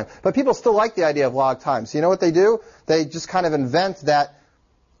little time. But people still like the idea of log time. So you know what they do? They just kind of invent that,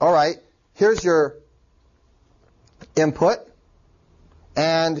 all right, here's your input,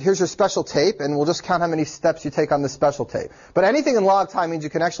 and here's your special tape, and we'll just count how many steps you take on this special tape. But anything in log time means you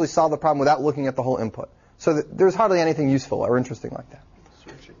can actually solve the problem without looking at the whole input. So there's hardly anything useful or interesting like that.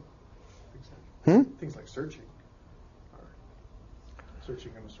 Searching. Things like searching.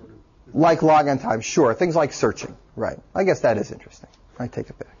 Searching in a sort of... Like log n time, sure. Things like searching. Right. I guess that is interesting. I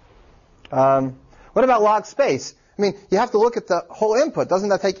take it back. What about log space? I mean, you have to look at the whole input. Doesn't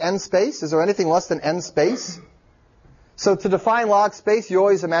that take n space? Is there anything less than n space? So to define log space, you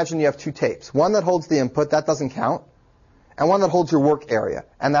always imagine you have two tapes. One that holds the input, that doesn't count, and one that holds your work area,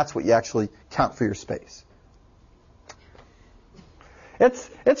 and that's what you actually count for your space.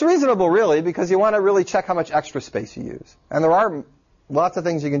 It's reasonable, really, because you want to really check how much extra space you use. And there are lots of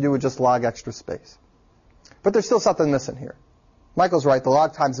things you can do with just log extra space. But there's still something missing here. Michael's right, the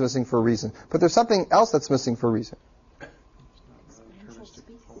log time's missing for a reason. But there's something else that's missing for a reason.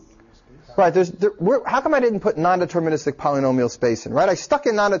 Right, how come I didn't put non-deterministic polynomial space in, right? I stuck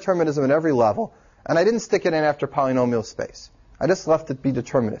in non-determinism at every level, and I didn't stick it in after polynomial space. I just left it be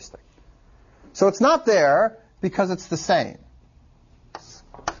deterministic. So it's not there because it's the same.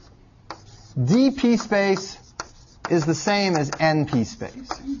 dp space is the same as np space.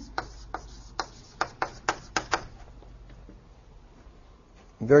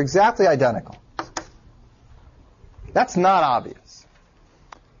 They're exactly identical. That's not obvious.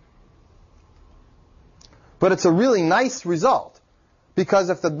 But it's a really nice result. Because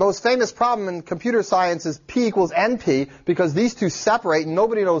if the most famous problem in computer science is p equals np, because these two separate and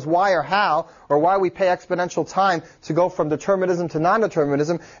nobody knows why or how, or why we pay exponential time to go from determinism to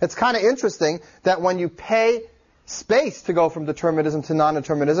non-determinism, it's kind of interesting that when you pay space to go from determinism to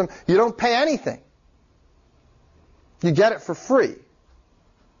non-determinism, you don't pay anything. You get it for free.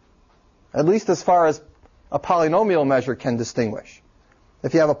 At least as far as a polynomial measure can distinguish.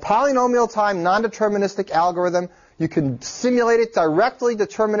 If you have a polynomial time non-deterministic algorithm, you can simulate it directly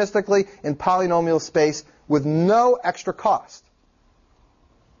deterministically in polynomial space with no extra cost.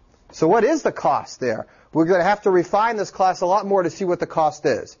 So what is the cost there? We're going to have to refine this class a lot more to see what the cost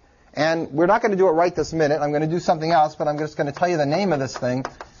is. And we're not going to do it right this minute. I'm going to do something else, but I'm just going to tell you the name of this thing.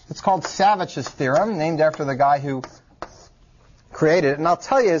 It's called Savage's theorem, named after the guy who created it. And I'll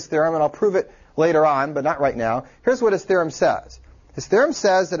tell you his theorem, and I'll prove it later on, but not right now. Here's what his theorem says. His theorem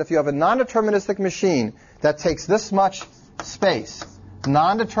says that if you have a non-deterministic machine that takes this much space,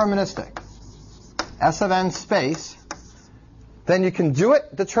 non-deterministic, S of n space, then you can do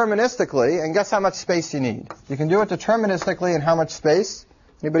it deterministically, and guess how much space you need? You can do it deterministically and how much space?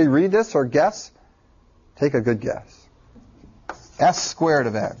 Anybody read this or guess? Take a good guess. S squared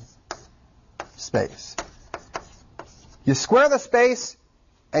of n space. You square the space,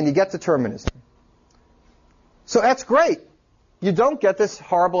 and you get determinism. So that's great. You don't get this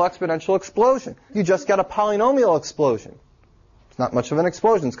horrible exponential explosion. You just get a polynomial explosion. It's not much of an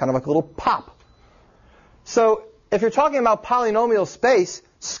explosion. It's kind of like a little pop. So if you're talking about polynomial space,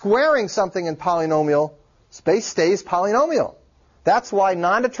 squaring something in polynomial space stays polynomial. That's why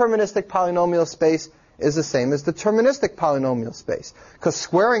non-deterministic polynomial space is the same as deterministic polynomial space. Because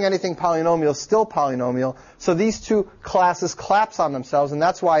squaring anything polynomial is still polynomial. So these two classes collapse on themselves, and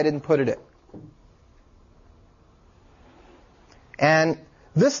that's why I didn't put it in. And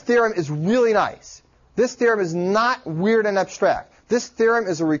this theorem is really nice. This theorem is not weird and abstract. This theorem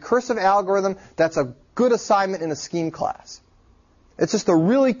is a recursive algorithm that's a good assignment in a scheme class. It's just a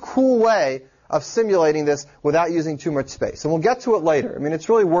really cool way of simulating this without using too much space. And we'll get to it later. I mean, it's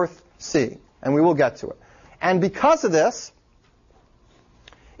really worth seeing, and we will get to it. And because of this,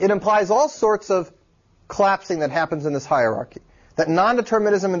 it implies all sorts of collapsing that happens in this hierarchy. That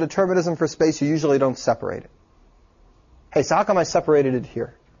non-determinism and determinism for space, you usually don't separate it. Hey, so how come I separated it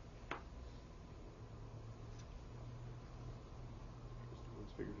here?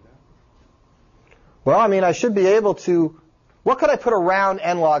 Well, I mean, I should be able to... What could I put around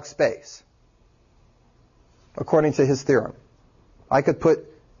n log space? According to his theorem. I could put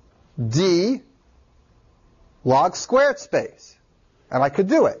d log squared space. And I could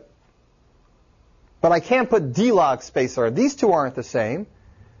do it. But I can't put d log space there. These two aren't the same.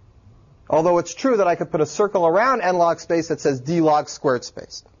 Although it's true that I could put a circle around n log space that says d log squared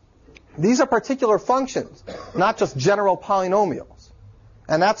space. These are particular functions, not just general polynomials.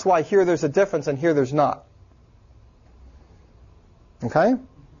 And that's why here there's a difference and here there's not. Okay?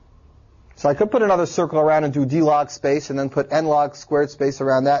 So I could put another circle around and do d log space and then put n log squared space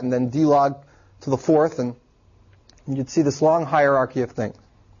around that and then d log to the fourth, and you'd see this long hierarchy of things.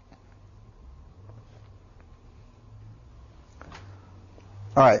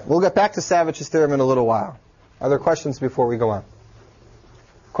 All right, we'll get back to Savage's theorem in a little while. Are there questions before we go on?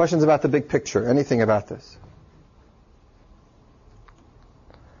 Questions about the big picture? Anything about this?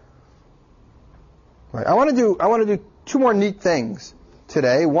 Right. I want to do two more neat things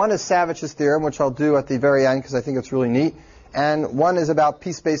today. One is Savage's theorem, which I'll do at the very end because I think it's really neat. And one is about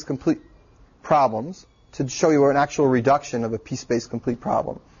piece-based complete problems to show you an actual reduction of a piece-based complete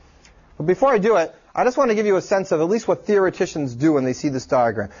problem. But before I do it, I just want to give you a sense of at least what theoreticians do when they see this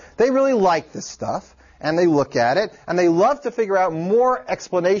diagram. They really like this stuff, and they look at it, and they love to figure out more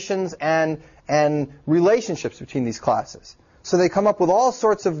explanations and relationships between these classes. So they come up with all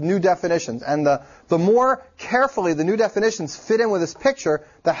sorts of new definitions. And the more carefully the new definitions fit in with this picture,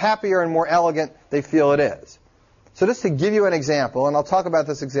 the happier and more elegant they feel it is. So just to give you an example, and I'll talk about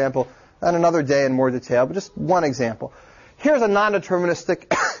this example on another day in more detail, but just one example. Here's a non-deterministic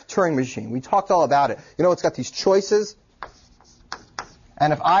Turing machine. We talked all about it. You know, it's got these choices.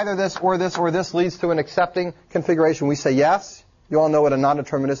 And if either this or this or this leads to an accepting configuration, we say yes. You all know what a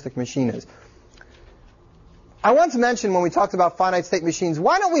non-deterministic machine is. I once mentioned when we talked about finite state machines,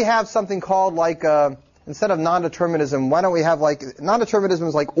 why don't we have something called like, instead of non-determinism, why don't we have like, non-determinism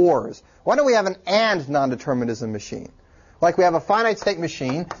is like ORs. Why don't we have an AND non-determinism machine? Like we have a finite state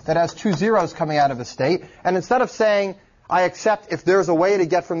machine that has two zeros coming out of a state, and instead of saying, I accept if there's a way to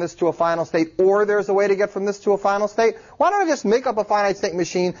get from this to a final state, or there's a way to get from this to a final state, why don't I just make up a finite state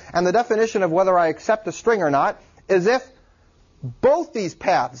machine, and the definition of whether I accept a string or not is if both these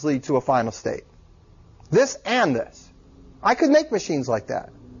paths lead to a final state. This and this. I could make machines like that.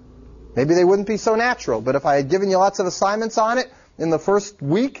 Maybe they wouldn't be so natural, but if I had given you lots of assignments on it in the first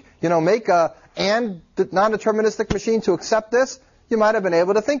week, make a AND non-deterministic machine to accept this, you might have been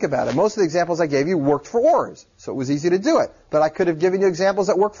able to think about it. Most of the examples I gave you worked for ORs, so it was easy to do it. But I could have given you examples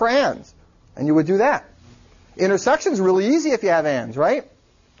that work for ANDs, and you would do that. Intersection's really easy if you have ANDs, right?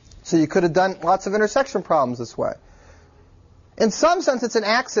 So you could have done lots of intersection problems this way. In some sense, it's an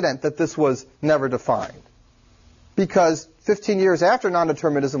accident that this was never defined, because 15 years after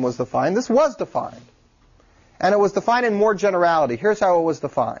non-determinism was defined, this was defined. And it was defined in more generality. Here's how it was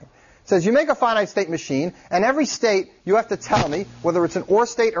defined. It says you make a finite state machine, and every state you have to tell me whether it's an OR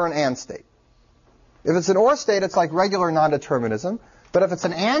state or an AND state. If it's an OR state, it's like regular non-determinism. But if it's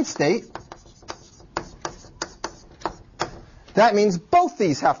an AND state, that means both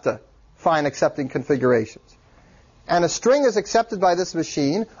these have to find accepting configurations. And a string is accepted by this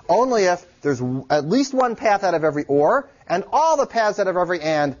machine only if there's at least one path out of every OR, and all the paths out of every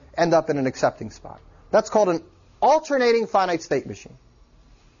AND end up in an accepting spot. That's called an alternating finite state machine.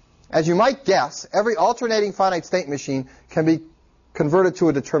 As you might guess, every alternating finite state machine can be converted to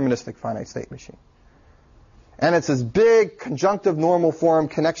a deterministic finite state machine. And it's this big conjunctive normal form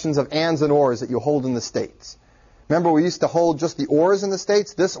connections of ANDs and ORs that you hold in the states. Remember, we used to hold just the ORs in the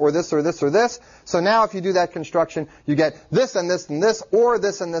states, this or this or this or this. So now if you do that construction, you get this and this and this, or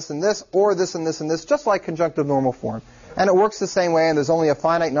this and this and this, or this and this and this, just like conjunctive normal form. And it works the same way, and there's only a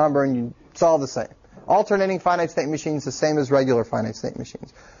finite number, and it's all the same. Alternating finite state machines the same as regular finite state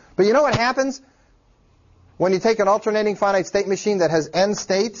machines. But you know what happens when you take an alternating finite state machine that has n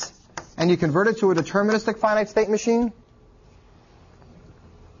states and you convert it to a deterministic finite state machine?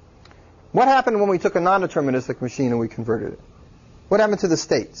 What happened when we took a non-deterministic machine and we converted it? What happened to the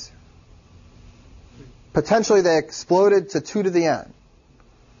states? Potentially they exploded to 2 to the n.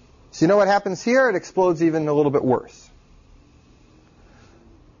 So you know what happens here? It explodes even a little bit worse.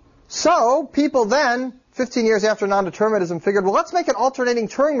 So people then, 15 years after non-determinism, figured, well, let's make an alternating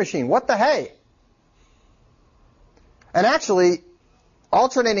Turing machine. What the hey? And actually,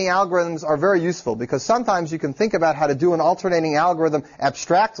 alternating algorithms are very useful, because sometimes you can think about how to do an alternating algorithm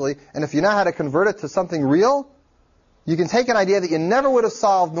abstractly, and if you know how to convert it to something real, you can take an idea that you never would have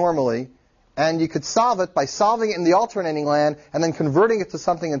solved normally, and you could solve it by solving it in the alternating land and then converting it to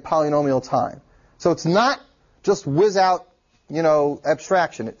something in polynomial time. So it's not just whiz out,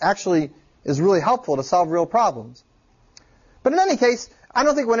 abstraction. It actually is really helpful to solve real problems. But in any case, I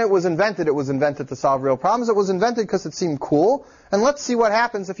don't think when it was invented to solve real problems. It was invented because it seemed cool. And let's see what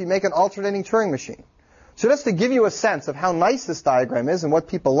happens if you make an alternating Turing machine. So just to give you a sense of how nice this diagram is and what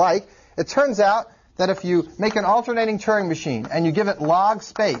people like, it turns out that if you make an alternating Turing machine and you give it log n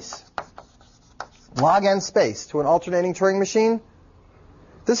space to an alternating Turing machine,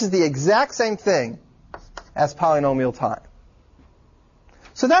 this is the exact same thing as polynomial time.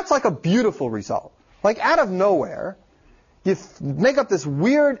 So that's like a beautiful result. Like out of nowhere, you make up this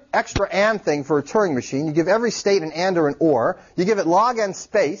weird extra AND thing for a Turing machine. You give every state an AND or an OR. You give it log n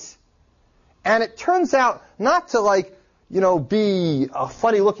space. And it turns out not to be a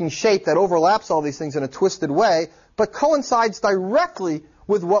funny looking shape that overlaps all these things in a twisted way, but coincides directly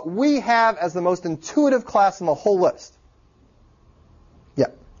with what we have as the most intuitive class in the whole list. Yeah.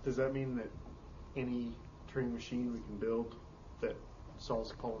 Does that mean that any Turing machine we can build that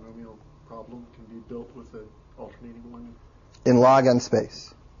solves a polynomial problem can be built with an alternating one? In log n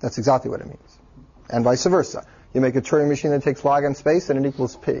space. That's exactly what it means. And vice versa. You make a Turing machine that takes log n space and it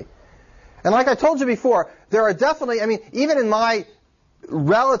equals p. And like I told you before, there are definitely, even in my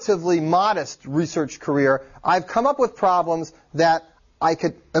relatively modest research career, I've come up with problems that I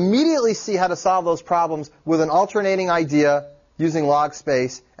could immediately see how to solve those problems with an alternating idea using log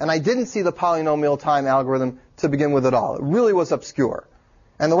space, and I didn't see the polynomial time algorithm to begin with at all. It really was obscure.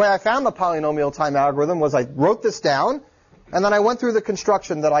 And the way I found the polynomial time algorithm was I wrote this down, and then I went through the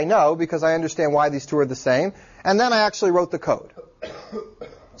construction that I know because I understand why these two are the same, and then I actually wrote the code.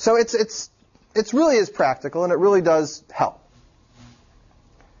 So it really is practical, and it really does help.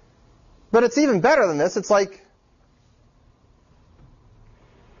 But it's even better than this. It's like,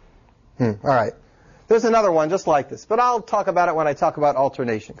 all right. There's another one just like this, but I'll talk about it when I talk about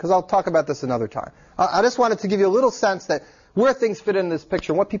alternation, because I'll talk about this another time. I just wanted to give you a little sense that where things fit in this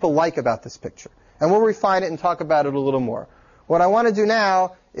picture and what people like about this picture. And we'll refine it and talk about it a little more. What I want to do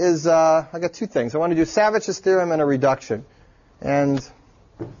now is, I got two things. I want to do Savage's theorem and a reduction. And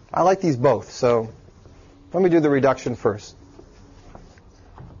I like these both, so let me do the reduction first.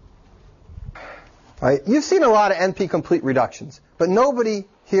 All right, you've seen a lot of NP-complete reductions, but nobody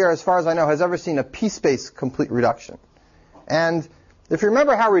here, as far as I know, has ever seen a p-space complete reduction. And if you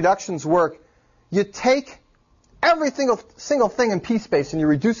remember how reductions work, you take every single thing in p-space and you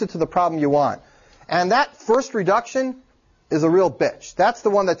reduce it to the problem you want. And that first reduction is a real bitch. That's the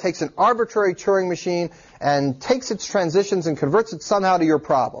one that takes an arbitrary Turing machine and takes its transitions and converts it somehow to your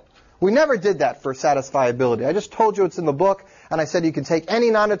problem. We never did that for satisfiability. I just told you it's in the book, and I said you can take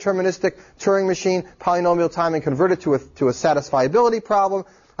any non-deterministic Turing machine, polynomial time, and convert it to a satisfiability problem.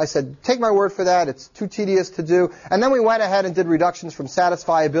 I said, take my word for that. It's too tedious to do. And then we went ahead and did reductions from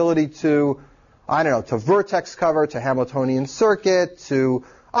satisfiability to, I don't know, to vertex cover, to Hamiltonian circuit, to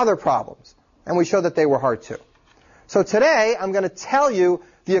other problems. And we showed that they were hard too. So today, I'm going to tell you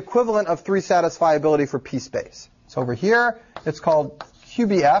the equivalent of 3 satisfiability for p-space. So over here, it's called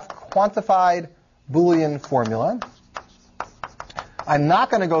QBF, Quantified Boolean Formula. I'm not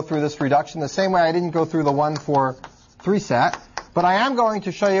going to go through this reduction the same way I didn't go through the one for 3-sat, but I am going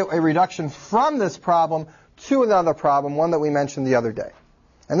to show you a reduction from this problem to another problem, one that we mentioned the other day.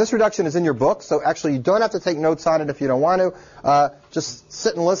 And this reduction is in your book, so actually you don't have to take notes on it if you don't want to. Just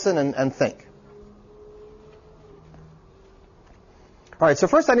sit and listen and think. All right, so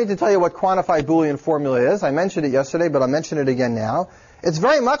first I need to tell you what quantified Boolean formula is. I mentioned it yesterday, but I'll mention it again now. It's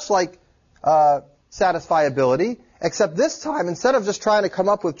very much like satisfiability, except this time, instead of just trying to come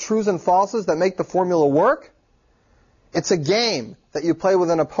up with trues and falses that make the formula work, it's a game that you play with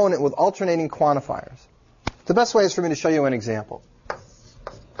an opponent with alternating quantifiers. The best way is for me to show you an example.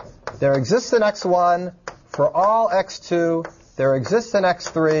 There exists an x1 for all x2. There exists an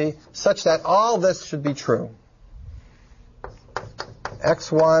x3 such that all this should be true.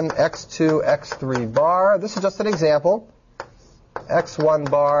 x1, x2, x3 bar. This is just an example. x1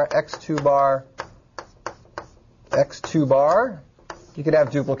 bar, x2 bar, x2 bar. You could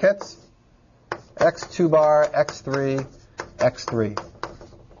have duplicates. x2 bar, x3, x3.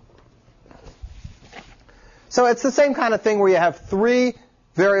 So it's the same kind of thing where you have 3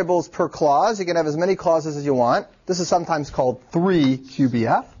 variables per clause. You can have as many clauses as you want. This is sometimes called 3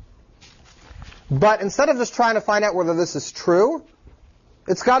 QBF. But instead of just trying to find out whether this is true,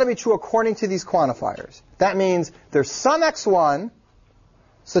 it's got to be true according to these quantifiers. That means there's some x1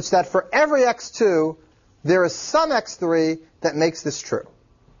 such that for every x2, there is some x3 that makes this true.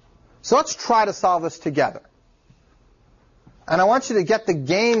 So let's try to solve this together. And I want you to get the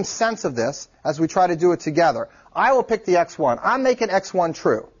game sense of this as we try to do it together. I will pick the x1. I'm making x1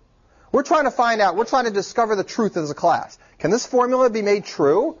 true. We're trying to find out, we're trying to discover the truth as a class. Can this formula be made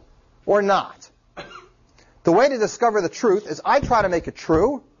true or not? The way to discover the truth is I try to make it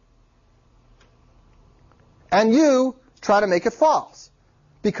true, and you try to make it false.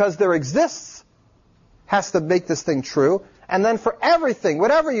 Because there exists has to make this thing true, and then for everything,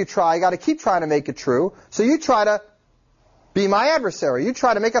 whatever you try, you got to keep trying to make it true. So you try to be my adversary. You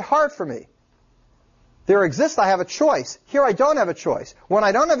try to make it hard for me. There exists, I have a choice. Here I don't have a choice. When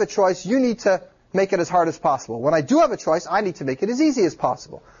I don't have a choice, you need to make it as hard as possible. When I do have a choice, I need to make it as easy as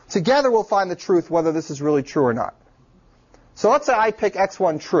possible. Together we'll find the truth whether this is really true or not. So let's say I pick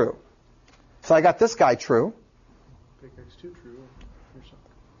x1 true. So I got this guy true. Pick x2 true or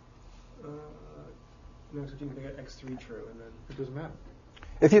something. No, so you can get x3 true, and then It doesn't matter.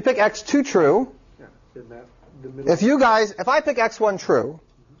 If you pick x2 true, Yeah, isn't that the middle? if I pick x1 true,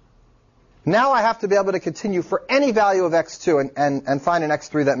 now I have to be able to continue for any value of x2 and find an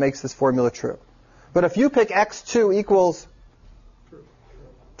x3 that makes this formula true. But if you pick x2 equals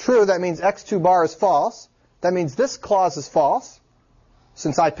true, that means x2 bar is false. That means this clause is false.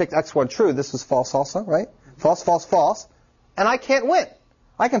 Since I picked x1 true, this was false also, right? False, false, false. And I can't win.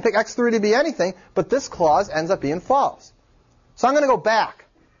 I can pick x3 to be anything, but this clause ends up being false. So I'm going to go back.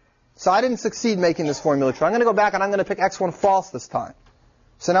 So I didn't succeed making this formula true. I'm going to go back and I'm going to pick x1 false this time.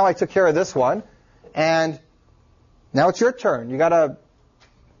 So now I took care of this one, and now it's your turn. You got to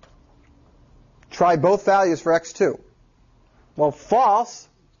try both values for x2. Well, false.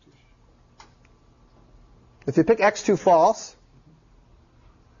 If you pick x2 false,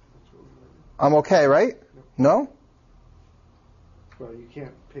 I'm okay, right? No? Well, you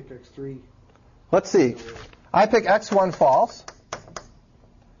can't pick x3. Let's see. I pick x1 false,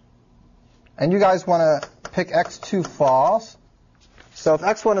 and you guys want to pick x2 false. So if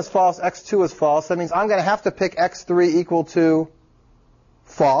x1 is false, x2 is false. That means I'm going to have to pick x3 equal to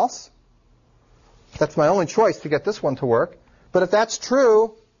false. That's my only choice to get this one to work. But if that's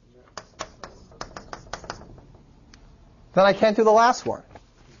true, then I can't do the last one.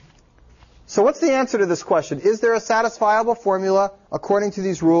 So what's the answer to this question? Is there a satisfiable formula according to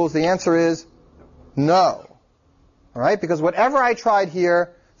these rules? The answer is no. All right? Because whatever I tried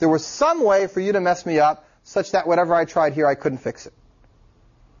here, there was some way for you to mess me up such that whatever I tried here, I couldn't fix it.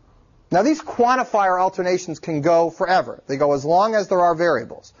 Now, these quantifier alternations can go forever. They go as long as there are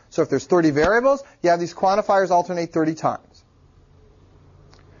variables. So if there's 30 variables, you have these quantifiers alternate 30 times.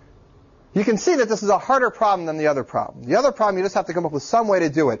 You can see that this is a harder problem than the other problem. The other problem, you just have to come up with some way to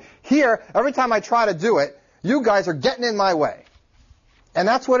do it. Here, every time I try to do it, you guys are getting in my way. And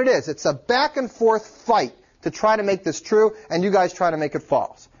that's what it is. It's a back and forth fight to try to make this true, and you guys try to make it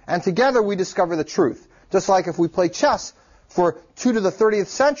false. And together we discover the truth. Just like if we play chess for 2 to the 30th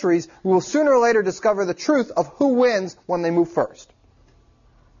centuries, we will sooner or later discover the truth of who wins when they move first.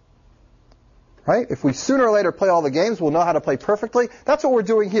 Right? If we sooner or later play all the games, we'll know how to play perfectly. That's what we're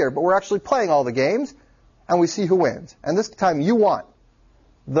doing here, but we're actually playing all the games, and we see who wins. And this time you won.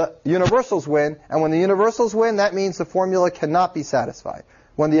 The universals win, and when the universals win, that means the formula cannot be satisfied.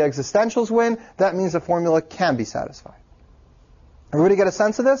 When the existentials win, that means the formula can be satisfied. Everybody get a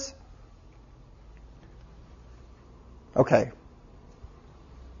sense of this? Okay.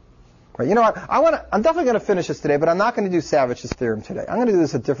 Right, you know what? I'm definitely going to finish this today, but I'm not going to do Savage's theorem today. I'm going to do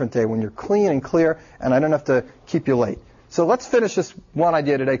this a different day when you're clean and clear, and I don't have to keep you late. So let's finish this one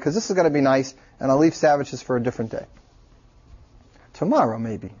idea today, because this is going to be nice, and I'll leave Savage's for a different day. Tomorrow,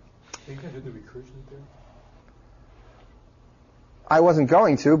 maybe. Are you going to do the recursion theorem? I wasn't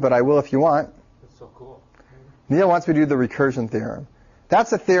going to, but I will if you want. That's so cool. Neil wants me to do the recursion theorem.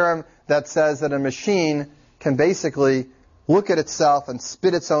 That's a theorem that says that a machine can basically look at itself and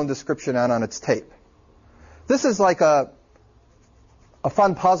spit its own description out on its tape. This is like a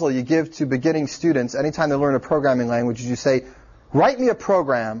fun puzzle you give to beginning students anytime they learn a programming language. You say, write me a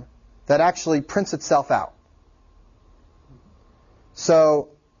program that actually prints itself out. So,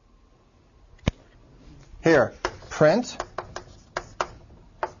 here, print.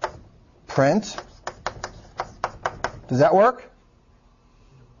 Does that work?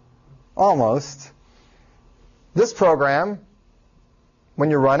 Almost. This program,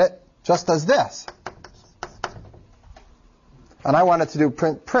 when you run it, just does this. And I want it to do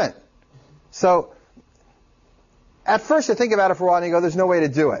print. So, at first you think about it for a while and you go, there's no way to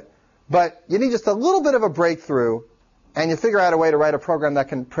do it. But you need just a little bit of a breakthrough, and you figure out a way to write a program that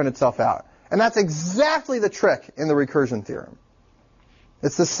can print itself out. And that's exactly the trick in the recursion theorem.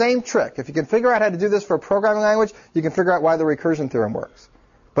 It's the same trick. If you can figure out how to do this for a programming language, you can figure out why the recursion theorem works.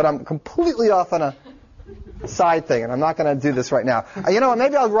 But I'm completely off on a side thing, and I'm not going to do this right now. You know what?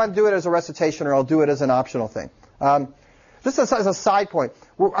 Maybe I'll do it as a recitation, or I'll do it as an optional thing. Just as a side point,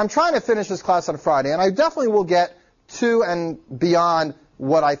 I'm trying to finish this class on Friday, and I definitely will get to and beyond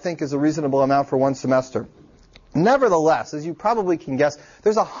what I think is a reasonable amount for one semester. Nevertheless, as you probably can guess,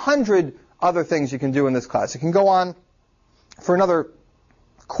 there's 100 other things you can do in this class. You can go on for another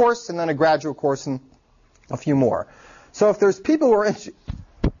course and then a graduate course and a few more. So if there's people who are interested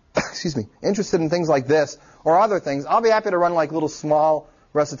in things like this or other things, I'll be happy to run like little small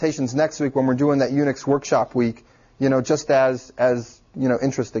recitations next week when we're doing that Unix workshop week, just as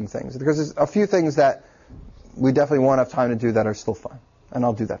interesting things. Because there's a few things that we definitely won't have time to do that are still fun. And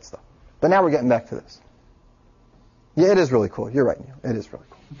I'll do that stuff. But now we're getting back to this. Yeah, it is really cool. You're right, Neil. It is really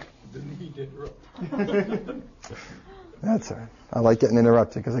cool. Didn't he interrupt? That's all right. I like getting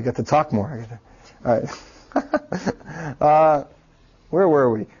interrupted because I get to talk more. All right. Where were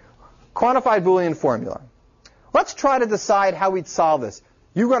we? Quantified Boolean formula. Let's try to decide how we'd solve this.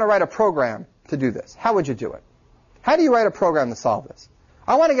 You're going to write a program to do this. How would you do it? How do you write a program to solve this?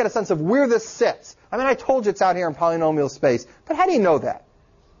 I want to get a sense of where this sits. I mean, I told you it's out here in polynomial space, but how do you know that?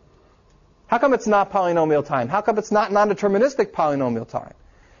 How come it's not polynomial time? How come it's not non-deterministic polynomial time?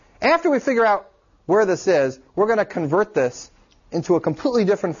 After we figure out where this is, we're going to convert this into a completely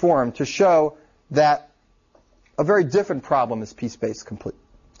different form to show that a very different problem is p-space complete.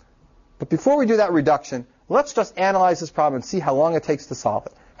 But before we do that reduction, let's just analyze this problem and see how long it takes to solve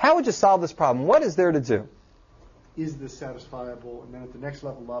it. How would you solve this problem? What is there to do? Is this satisfiable? And then at the next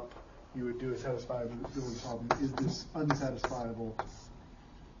level up, you would do a satisfiable Boolean problem. Is this unsatisfiable?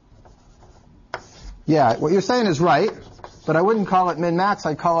 Yeah, what you're saying is right, but I wouldn't call it min-max.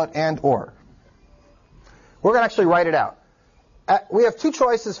 I'd call it and or. We're going to actually write it out. We have two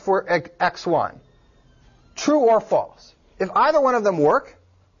choices for x1, true or false. If either one of them work,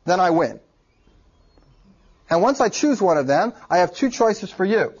 then I win. And once I choose one of them, I have two choices for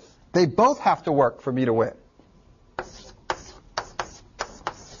you. They both have to work for me to win.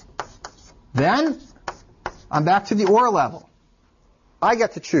 Then, I'm back to the or level. I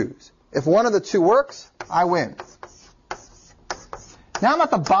get to choose. If one of the two works, I win. Now I'm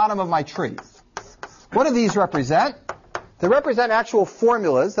at the bottom of my tree. What do these represent? They represent actual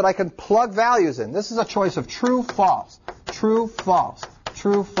formulas that I can plug values in. This is a choice of true, false, true, false,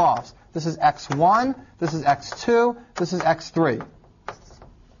 true, false. This is x1, this is x2, this is x3.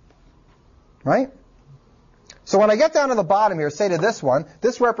 Right? So when I get down to the bottom here, say to this one,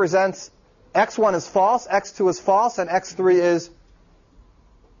 this represents x1 is false, x2 is false, and x3 is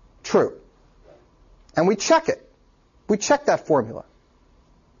true. And we check it. We check that formula.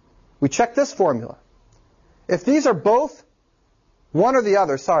 We check this formula. If these are both one or the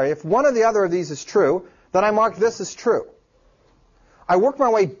other, if one or the other of these is true, then I mark this as true. I work my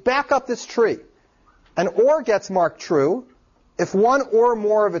way back up this tree. An OR gets marked true if one or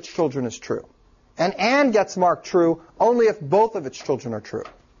more of its children is true. And gets marked true only if both of its children are true.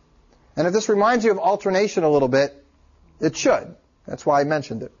 And if this reminds you of alternation a little bit, it should. That's why I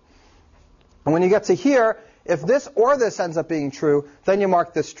mentioned it. And when you get to here, if this or this ends up being true, then you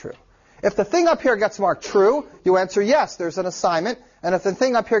mark this true. If the thing up here gets marked true, you answer yes, there's an assignment. And if the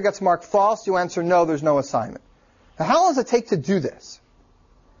thing up here gets marked false, you answer no, there's no assignment. Now, how long does it take to do this?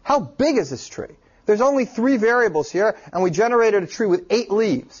 How big is this tree? There's only 3 variables here, and we generated a tree with 8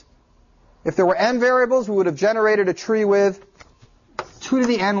 leaves. If there were n variables, we would have generated a tree with 2 to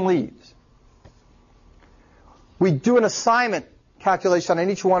the n leaves. We do an assignment calculation on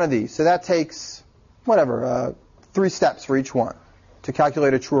each one of these. So that takes, 3 steps for each one to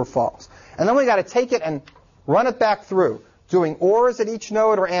calculate a true or false. And then we got to take it and run it back through, doing ors at each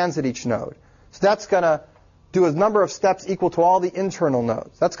node or ands at each node. So that's going to do a number of steps equal to all the internal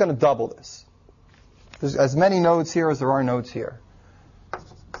nodes. That's going to double this. There's as many nodes here as there are nodes here.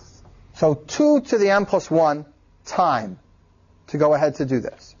 So 2 to the n plus 1 time to go ahead to do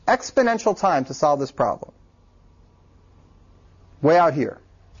this. Exponential time to solve this problem. Way out here.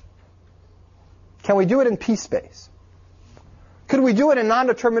 Can we do it in p-space? Could we do it in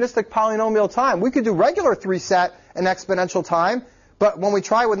non-deterministic polynomial time? We could do regular 3-set in exponential time, but when we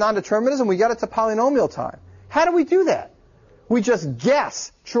try with non-determinism, we get it to polynomial time. How do we do that? We just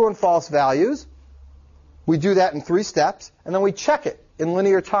guess true and false values. We do that in 3 steps, and then we check it in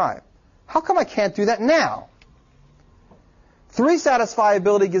linear time. How come I can't do that now? 3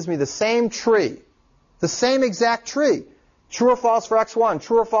 satisfiability gives me the same tree, the same exact tree. True or false for x1,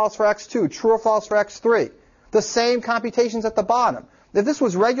 true or false for x2, true or false for x3. The same computations at the bottom. If this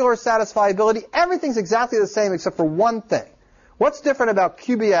was regular satisfiability, everything's exactly the same except for one thing. What's different about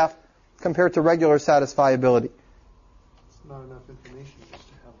QBF compared to regular satisfiability? It's not enough information just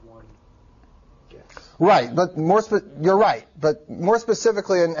to have one guess. Right, but you're right. But more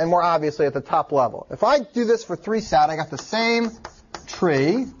specifically and more obviously at the top level. If I do this for 3-sat, I got the same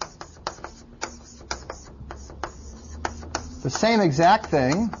tree, the same exact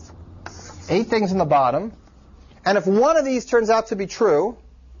thing, 8 things in the bottom, and if one of these turns out to be true,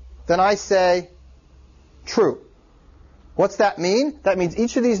 then I say true. What's that mean? That means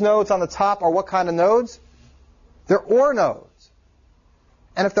each of these nodes on the top are what kind of nodes? They're OR nodes.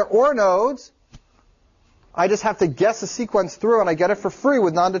 And if they're OR nodes, I just have to guess a sequence through and I get it for free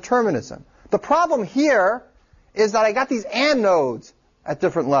with non-determinism. The problem here is that I got these AND nodes at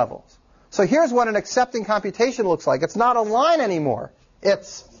different levels. So here's what an accepting computation looks like. It's not a line anymore. It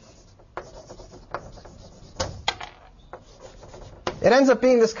ends up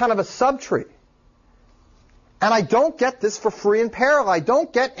being this kind of a subtree. And I don't get this for free in parallel. I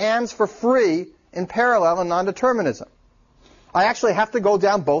don't get ANDs for free in parallel in non-determinism. I actually have to go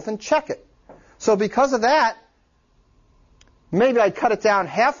down both and check it. So because of that, maybe I cut it down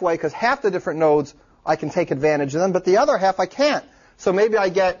halfway because half the different nodes I can take advantage of them, but the other half I can't. So maybe I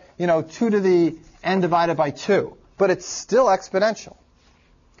get, 2 to the n divided by 2. But it's still exponential.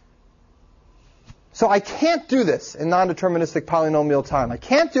 So I can't do this in non-deterministic polynomial time. I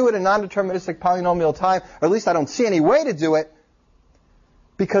can't do it in non-deterministic polynomial time, or at least I don't see any way to do it,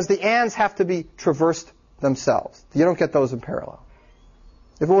 because the ands have to be traversed themselves. You don't get those in parallel.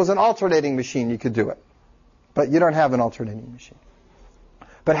 If it was an alternating machine, you could do it. But you don't have an alternating machine.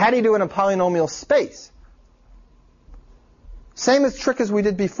 But how do you do it in polynomial space? Same trick as we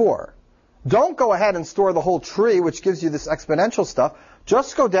did before. Don't go ahead and store the whole tree, which gives you this exponential stuff.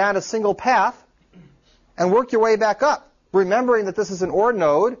 Just go down a single path and work your way back up, remembering that this is an OR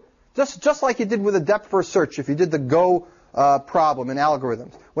node, just like you did with a depth first search if you did the Go problem in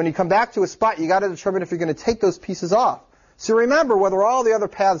algorithms. When you come back to a spot, you got to determine if you're going to take those pieces off. So remember whether all the other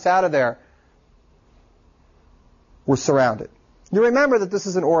paths out of there were surrounded. You remember that this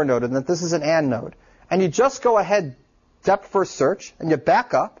is an OR node and that this is an AND node. And you just go ahead, depth first search, and you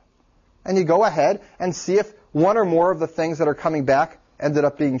back up, and you go ahead and see if one or more of the things that are coming back ended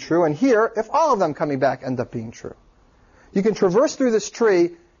up being true, and here, if all of them coming back end up being true. You can traverse through this tree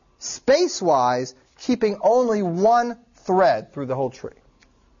space-wise, keeping only one thread through the whole tree.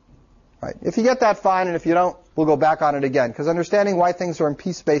 Right? If you get that, fine, and if you don't, we'll go back on it again, because understanding why things are in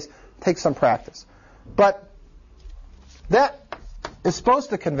p-space takes some practice. But that is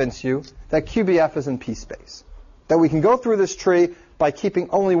supposed to convince you that QBF is in p-space, that we can go through this tree by keeping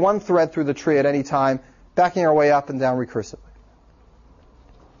only one thread through the tree at any time, backing our way up and down recursively.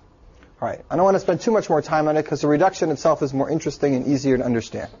 All right, I don't want to spend too much more time on it because the reduction itself is more interesting and easier to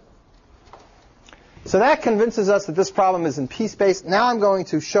understand. So that convinces us that this problem is in p-space. Now I'm going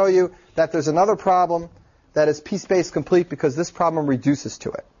to show you that there's another problem that is p-space complete because this problem reduces to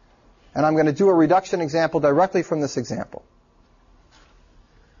it. And I'm going to do a reduction example directly from this example.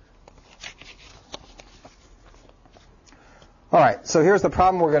 All right, so here's the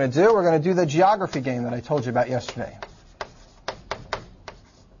problem we're going to do. We're going to do the geography game that I told you about yesterday.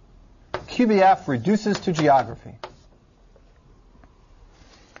 QBF reduces to geography.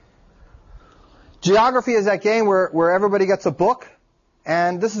 Geography is that game where everybody gets a book,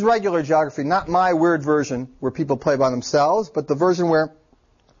 and this is regular geography, not my weird version where people play by themselves, but the version where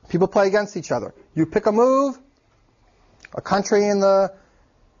people play against each other. You pick a move, a country in the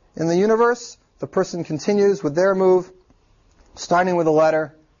universe, the person continues with their move, starting with a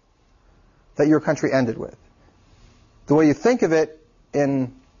letter that your country ended with. The way you think of it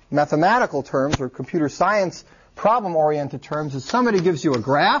in mathematical terms or computer science problem-oriented terms is somebody gives you a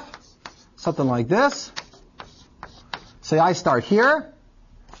graph, something like this. Say I start here,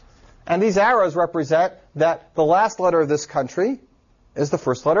 and these arrows represent that the last letter of this country is the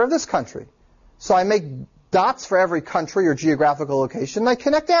first letter of this country. So I make dots for every country or geographical location, and I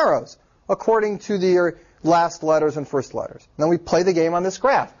connect arrows according to the last letters and first letters. And then we play the game on this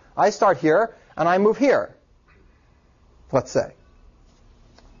graph. I start here, and I move here, let's say.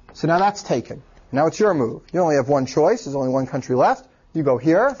 So now that's taken. Now it's your move. You only have one choice. There's only one country left. You go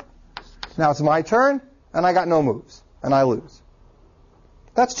here. Now it's my turn, and I got no moves, and I lose.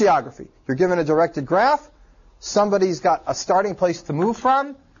 That's geography. You're given a directed graph. Somebody's got a starting place to move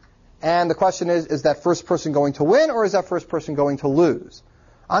from, and the question is that first person going to win, or is that first person going to lose?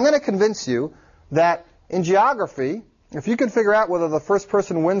 I'm going to convince you that in geography, if you can figure out whether the first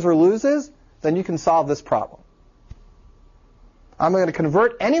person wins or loses, then you can solve this problem. I'm going to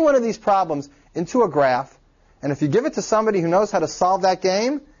convert any one of these problems into a graph, and if you give it to somebody who knows how to solve that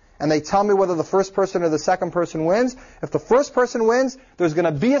game, and they tell me whether the first person or the second person wins, if the first person wins, there's going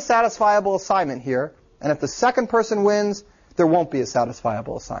to be a satisfiable assignment here, and if the second person wins, there won't be a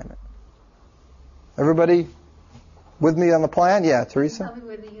satisfiable assignment. Everybody with me on the plan? Yeah, Teresa? Tell me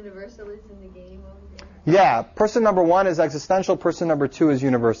where the universal is in the game over there. Yeah, person number 1 is existential, person number 2 is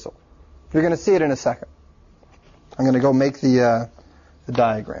universal. You're going to see it in a second. I'm going to go make the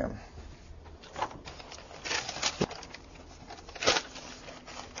diagram.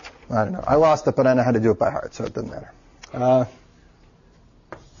 I don't know. I lost it, but I know how to do it by heart, so it doesn't matter.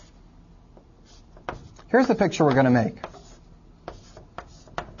 Here's the picture we're going to make.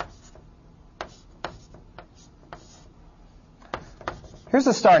 Here's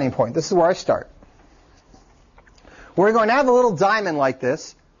the starting point. This is where I start. We're going to have a little diamond like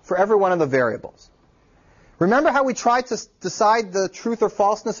this for every one of the variables. Remember how we tried to decide the truth or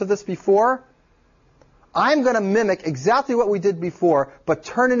falseness of this before? I'm going to mimic exactly what we did before, but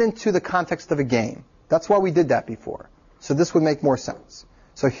turn it into the context of a game. That's why we did that before. So this would make more sense.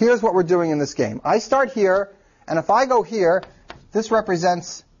 So here's what we're doing in this game. I start here, and if I go here, this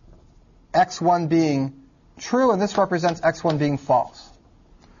represents x1 being true, and this represents x1 being false.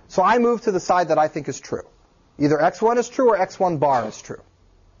 So I move to the side that I think is true. Either x1 is true or x1 bar is true.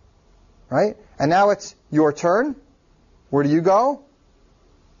 Right? And now it's your turn. Where do you go?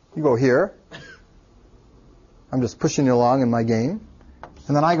 You go here. I'm just pushing you along in my game.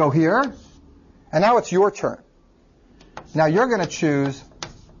 And then I go here. And now it's your turn. Now you're going to choose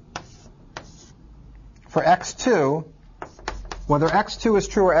for x2 whether x2 is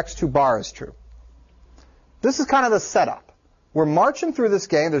true or x2 bar is true. This is kind of the setup. We're marching through this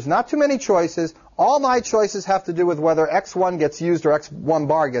game. There's not too many choices. All my choices have to do with whether x1 gets used or x1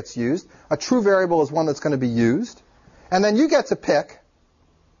 bar gets used. A true variable is one that's going to be used. And then you get to pick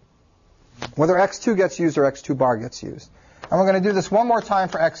whether x2 gets used or x2 bar gets used. And we're going to do this one more time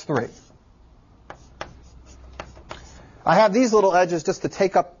for x3. I have these little edges just to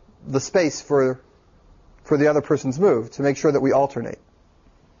take up the space for the other person's move, to make sure that we alternate.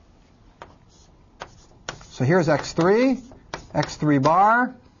 So here's x3, x3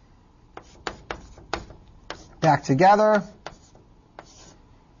 bar, back together.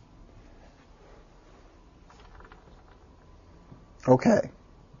 Okay.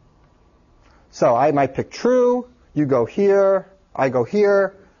 So I might pick true, you go here, I go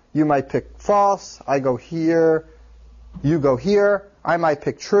here, you might pick false, I go here, you go here, I might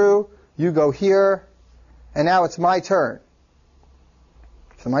pick true, you go here, and now it's my turn.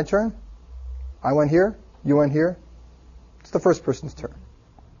 Is it my turn? I went here, you went here. It's the first person's turn.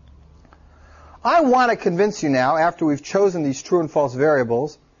 I want to convince you now, after we've chosen these true and false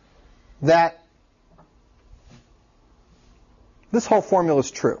variables, that this whole formula is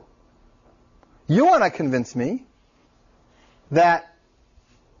true. You want to convince me that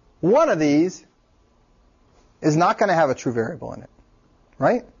one of these is not going to have a true variable in it,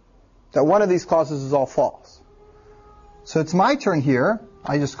 right? That one of these clauses is all false. So it's my turn here.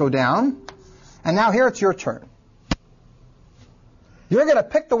 I just go down. And now here it's your turn. You're going to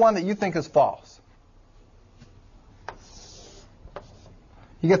pick the one that you think is false.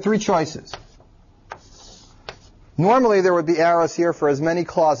 You get three choices. Normally there would be arrows here for as many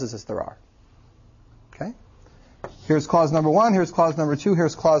clauses as there are. Okay? Here's clause number 1, here's clause number 2,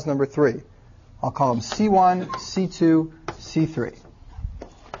 here's clause number 3. I'll call them C1, C2, C3.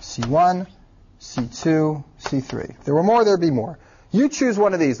 C1, C2, C3. If there were more, there'd be more. You choose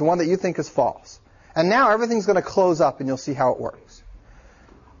one of these, the one that you think is false. And now everything's going to close up and you'll see how it works.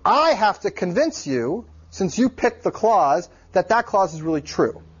 I have to convince you, since you picked the clause, that that clause is really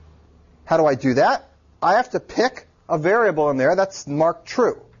true. How do I do that? I have to pick a variable in there that's marked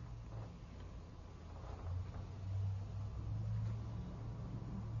true.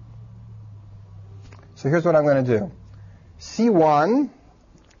 So here's what I'm going to do. C1,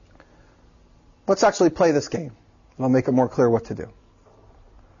 let's actually play this game. I'll make it more clear what to do.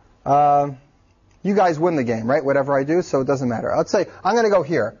 You guys win the game, right? Whatever I do, so it doesn't matter. Let's say I'm going to go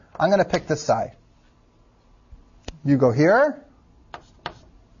here. I'm going to pick this side. You go here.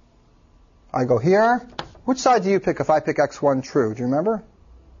 I go here. Which side do you pick if I pick x1 true? Do you remember?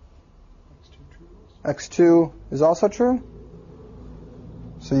 X2 is also true.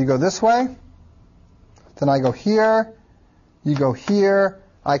 So you go this way. Then I go here. You go here.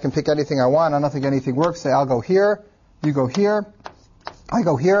 I can pick anything I want. I don't think anything works. Say I'll go here. You go here. I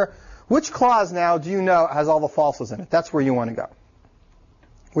go here. Which clause now do you know has all the falses in it? That's where you want to go.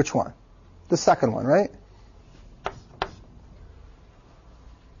 Which one? The second one, right?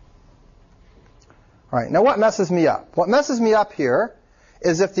 All right, now what messes me up? What messes me up here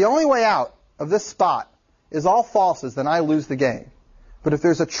is if the only way out of this spot is all falses, then I lose the game. But if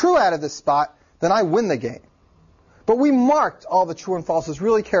there's a true out of this spot, then I win the game. But we marked all the true and falses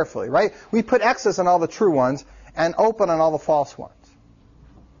really carefully, right? We put X's on all the true ones and open on all the false ones.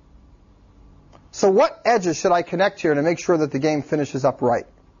 So what edges should I connect here to make sure that the game finishes up right?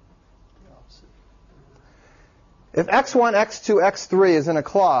 If x1, x2, x3 is in a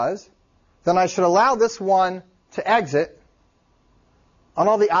clause, then I should allow this one to exit on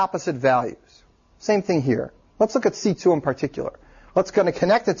all the opposite values. Same thing here. Let's look at C2 in particular. Let's going to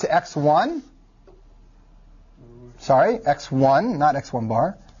connect it to x1. Sorry, x1, not x1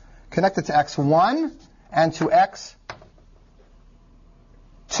 bar. Connect it to x1 and to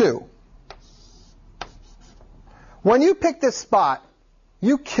x2. When you pick this spot,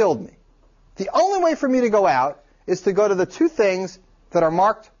 you killed me. The only way for me to go out is to go to the two things that are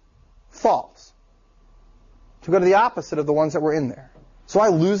marked false. To go to the opposite of the ones that were in there. So I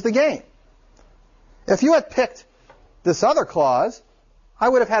lose the game. If you had picked this other clause, I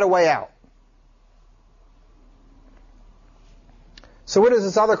would have had a way out. So where does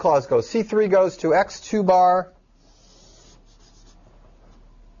this other clause go? C3 goes to x2 bar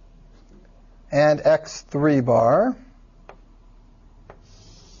and x3 bar.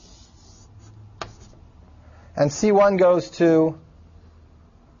 And C1 goes to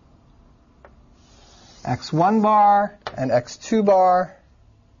x1 bar and x2 bar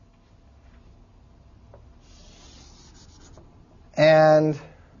and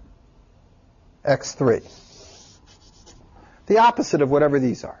x3. The opposite of whatever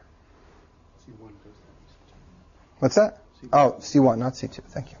these are. What's that? Oh, C1, not C2.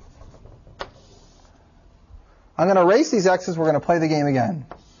 Thank you. I'm going to erase these x's. We're going to play the game again.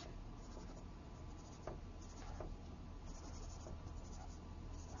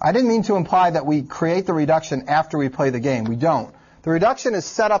 I didn't mean to imply that we create the reduction after we play the game. We don't. The reduction is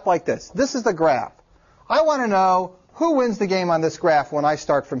set up like this. This is the graph. I want to know who wins the game on this graph when I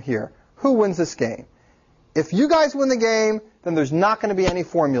start from here. Who wins this game? If you guys win the game, then there's not going to be any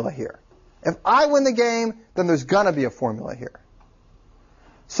formula here. If I win the game, then there's going to be a formula here.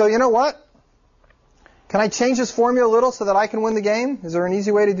 So you know what? Can I change this formula a little so that I can win the game? Is there an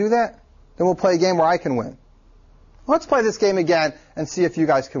easy way to do that? Then we'll play a game where I can win. Let's play this game again and see if you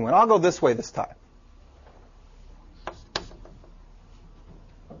guys can win. I'll go this way this time.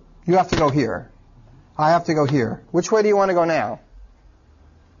 You have to go here. I have to go here. Which way do you want to go now?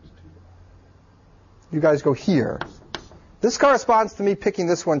 You guys go here. This corresponds to me picking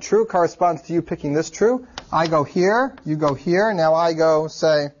this one true, corresponds to you picking this true. I go here, you go here. Now I go,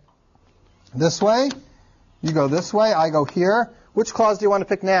 say, this way. You go this way, I go here. Which clause do you want to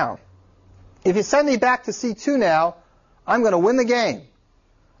pick now? If you send me back to C2 now, I'm going to win the game.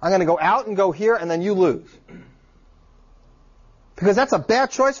 I'm going to go out and go here, and then you lose. Because that's a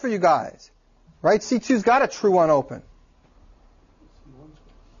bad choice for you guys. Right? C2's got a true one open.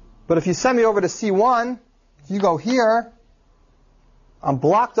 But if you send me over to C1, you go here, I'm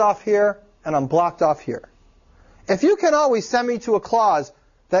blocked off here, and I'm blocked off here. If you can always send me to a clause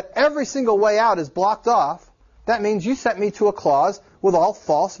that every single way out is blocked off, that means you sent me to a clause with all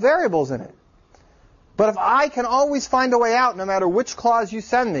false variables in it. But if I can always find a way out, no matter which clause you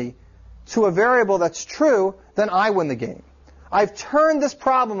send me, to a variable that's true, then I win the game. I've turned this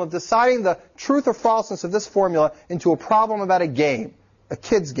problem of deciding the truth or falseness of this formula into a problem about a game, a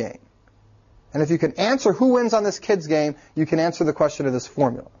kid's game. And if you can answer who wins on this kid's game, you can answer the question of this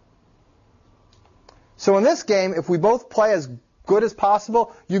formula. So in this game, if we both play as good as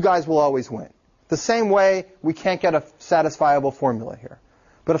possible, you guys will always win. The same way we can't get a satisfiable formula here.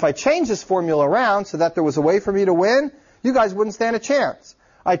 But if I change this formula around so that there was a way for me to win, you guys wouldn't stand a chance.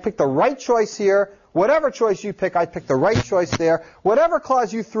 I'd pick the right choice here. Whatever choice you pick, I'd pick the right choice there. Whatever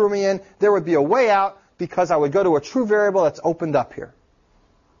clause you threw me in, there would be a way out because I would go to a true variable that's opened up here.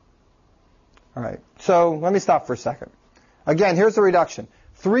 All right, so let me stop for a second. Again, here's the reduction.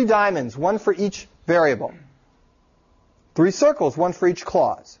 3 diamonds, 1 for each variable. 3 circles, 1 for each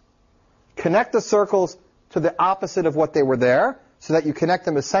clause. Connect the circles to the opposite of what they were there, so that you connect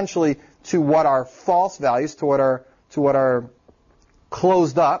them essentially to what are false values, to what are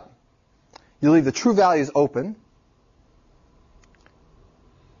closed up. You leave the true values open.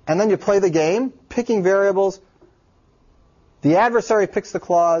 And then you play the game, picking variables. The adversary picks the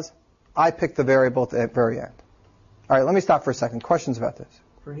clause. I pick the variable at the very end. All right, let me stop for a second. Questions about this?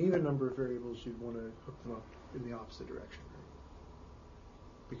 For an even number of variables, you'd want to hook them up in the opposite direction,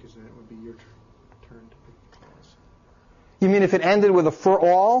 right? Because then it would be your turn to pick the clause. You mean if it ended with a for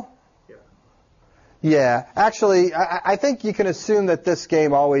all? Yeah. Yeah. Actually, I think you can assume that this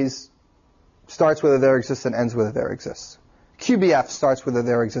game always starts with a there exists and ends with a there exists. QBF starts with a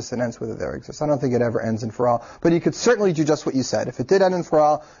there exists and ends with a there exists. I don't think it ever ends in for all. But you could certainly do just what you said. If it did end in for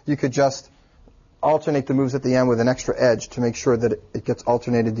all, you could just alternate the moves at the end with an extra edge to make sure that it gets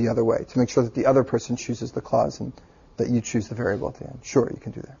alternated the other way, to make sure that the other person chooses the clause and that you choose the variable at the end. Sure, you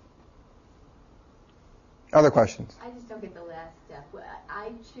can do that. Other questions? I just don't get the last step.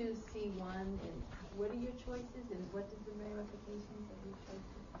 I choose C1, and what are your choices, and what is the ramifications of your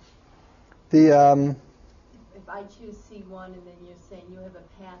choices? If I choose C1, and then you're saying you have a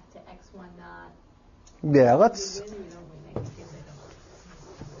path to X1 not. Yeah, let's. You win or you don't win. I guess I don't.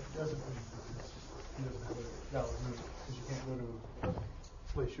 It doesn't mean he doesn't have a valid move because you can't go to a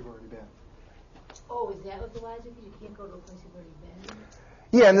place you've already been. Oh, is that what the logic is? You can't go to a place you've already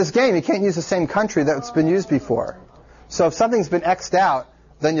been? Yeah, in this game, you can't use the same country that's been used before. So if something's been X'd out,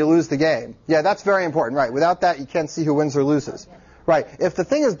 then you lose the game. Yeah, that's very important, right? Without that, you can't see who wins or loses. Okay. Right. If the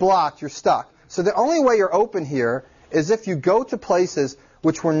thing is blocked, you're stuck. So the only way you're open here is if you go to places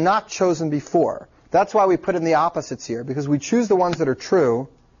which were not chosen before. That's why we put in the opposites here, because we choose the ones that are true,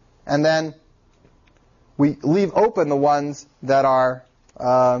 and then we leave open the ones that are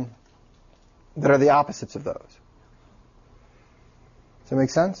the opposites of those. Does that make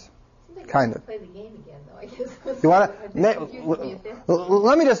sense? Kind of. Play the game again, though. I guess. You want to?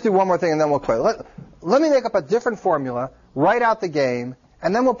 Let me just do one more thing, and then we'll quit. Let me make up a different formula, write out the game,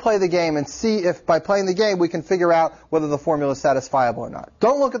 and then we'll play the game and see if by playing the game we can figure out whether the formula is satisfiable or not.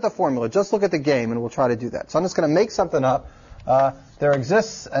 Don't look at the formula, just look at the game, and we'll try to do that. So I'm just going to make something up. There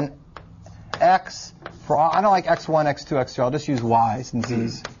exists an x for all, I don't like x1, x2, x3. I'll just use y's and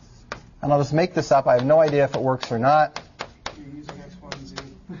z's. And I'll just make this up. I have no idea if it works or not. You're using X, Y, and Z.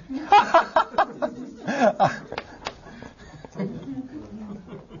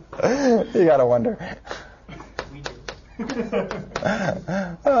 You gotta wonder. We do.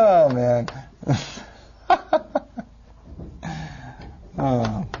 Oh, man.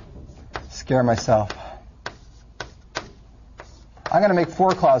 Oh, scare myself. I'm going to make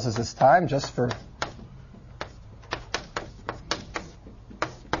 4 clauses this time, just for...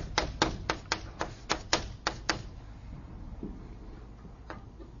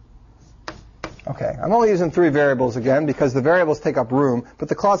 Okay, I'm only using 3 variables again because the variables take up room, but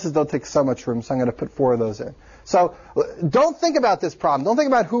the clauses don't take so much room, so I'm going to put 4 of those in. So don't think about this problem. Don't think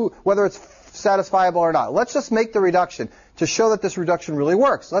about whether it's satisfiable or not. Let's just make the reduction to show that this reduction really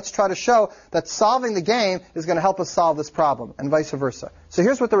works. Let's try to show that solving the game is going to help us solve this problem, and vice versa. So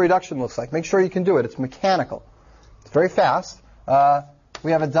here's what the reduction looks like. Make sure you can do it. It's mechanical. It's very fast.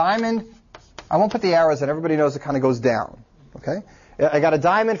 We have a diamond. I won't put the arrows in. Everybody knows it kind of goes down. Okay? I got a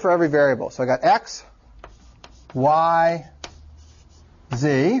diamond for every variable. So I got X, Y,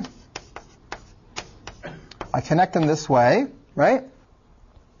 Z. I connect them this way, right?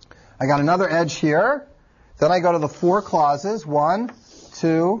 I got another edge here. Then I go to the 4 clauses. 1,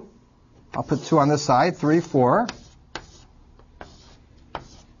 2, I'll put 2 on this side, 3, 4.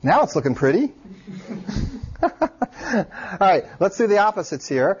 Now it's looking pretty. All right, let's do the opposites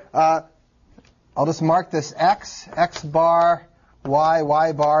here. I'll just mark this X, X bar, Y,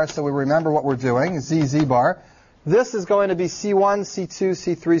 Y bar, so we remember what we're doing, Z, Z bar. This is going to be C1, C2,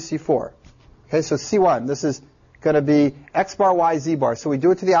 C3, C4. Okay, so C1, this is going to be x bar, y, z bar. So we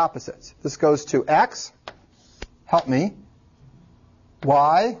do it to the opposites. This goes to x, help me,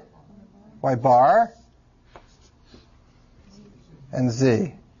 y bar, and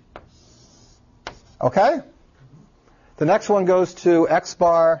z. Okay? The next one goes to x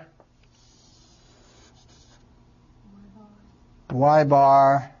bar, y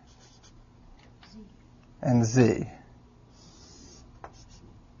bar, and z.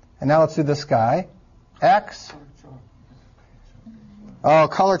 And now let's do this guy. X. Oh,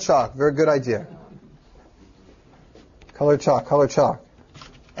 color chalk. Very good idea. Color chalk, color chalk.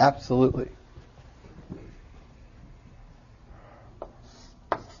 Absolutely.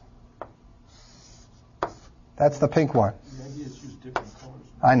 That's the pink one. Maybe it's used different colors.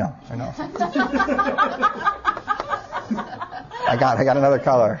 I know. I got another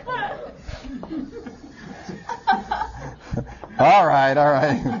color. All right. All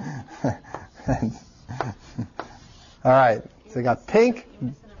right. So we got pink,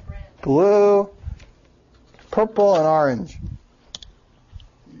 blue, purple, and orange.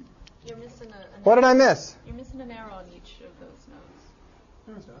 You're missing What did I miss? You're missing an arrow on each of those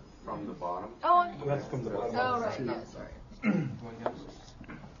nodes. From the bottom. Oh, That's from the bottom. oh right. Yeah, sorry.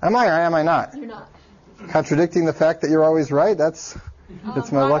 Am I or am I not? You're not. Contradicting the fact that you're always right? It's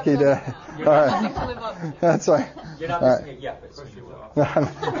my lucky day. All right. That's right. You're not All missing right. it yet, but soon you will.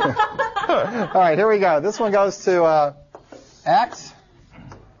 All right, here we go. This one goes to X.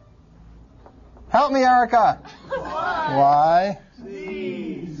 Help me, Erica. Y.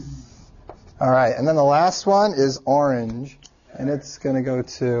 All right, and then the last one is orange, and it's going to go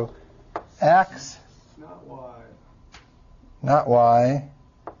to X. Not Y.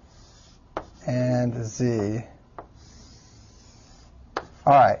 And Z.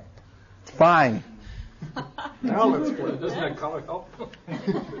 All right, fine. Now let's go. Doesn't that color help?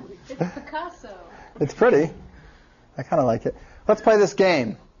 It's Picasso. It's pretty. I kind of like it. Let's play this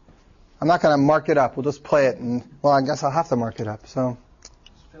game. I'm not going to mark it up. We'll just play it, and well, I guess I'll have to mark it up. So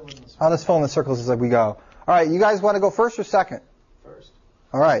I'll just fill in the circles as we go. All right, you guys want to go first or second? First.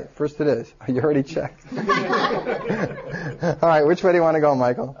 All right, first it is. You already checked. All right, which way do you want to go,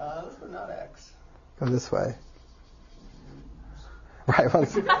 Michael? Let's go not X. Go this way. Right.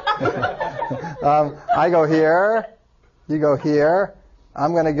 I go here. You go here.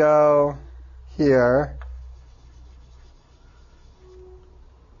 I'm going to go here.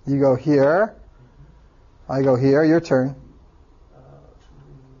 You go here. I go here. Your turn.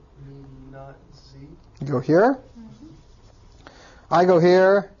 Not Z. You go here. I go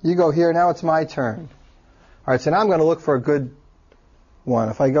here. You go here. Now it's my turn. All right, so now I'm going to look for a good one.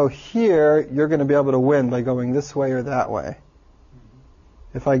 If I go here, you're going to be able to win by going this way or that way.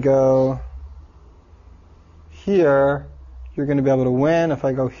 If I go here, you're going to be able to win. If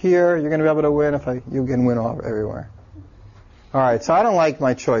I go here, you're going to be able to win. You can win all everywhere. All right, so I don't like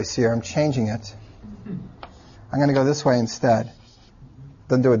my choice here. I'm changing it. I'm going to go this way instead.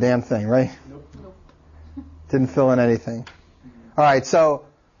 Doesn't do a damn thing, right? Nope. Didn't fill in anything. All right, so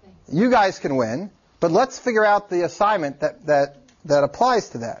you guys can win, but let's figure out the assignment that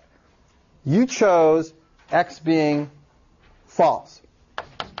applies to that. You chose X being false.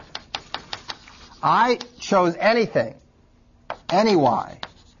 I chose anything, any Y,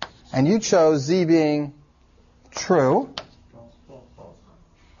 and you chose Z being true.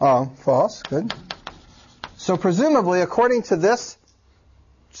 Oh, false, good. So presumably, according to this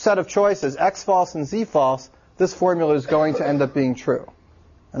set of choices, X false and Z false, this formula is going to end up being true.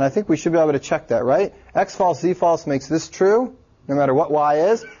 And I think we should be able to check that, right? X false, Z false makes this true, no matter what Y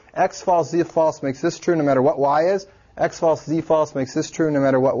is. X false, Z false makes this true, no matter what Y is. X false, Z false makes this true, no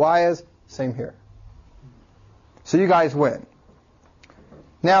matter what Y is. Same here. So you guys win.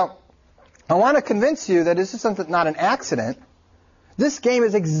 Now, I want to convince you that this is not an accident. This game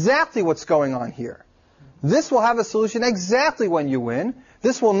is exactly what's going on here. This will have a solution exactly when you win.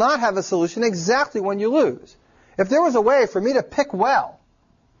 This will not have a solution exactly when you lose. If there was a way for me to pick well,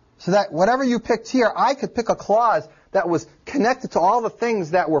 so that whatever you picked here, I could pick a clause that was connected to all the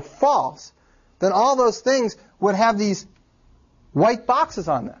things that were false, then all those things would have these white boxes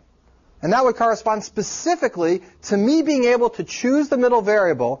on them. And that would correspond specifically to me being able to choose the middle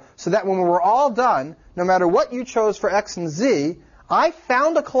variable so that when we were all done, no matter what you chose for X and Z, I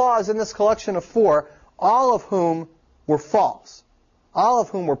found a clause in this collection of 4, all of whom were false. All of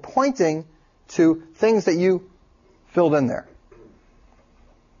whom were pointing to things that you filled in there.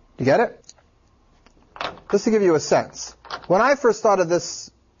 You get it? Just to give you a sense. When I first thought of this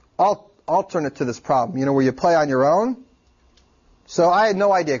alternate to this problem, where you play on your own, so I had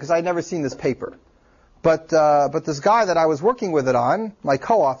no idea because I had never seen this paper. But this guy that I was working with it on, my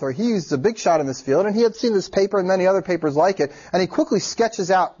co-author, he's a big shot in this field, and he had seen this paper and many other papers like it, and he quickly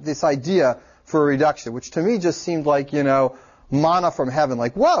sketches out this idea for a reduction, which to me just seemed like, manna from heaven.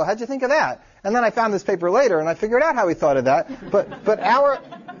 Like, whoa, how'd you think of that? And then I found this paper later, and I figured out how he thought of that. But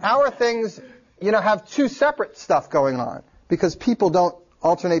our things, have two separate stuff going on, because people don't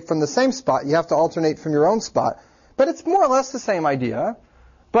alternate from the same spot. You have to alternate from your own spot. But it's more or less the same idea.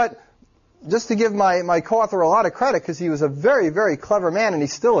 But just to give my co-author a lot of credit, because he was a very, very clever man, and he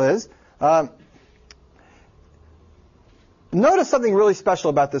still is, notice something really special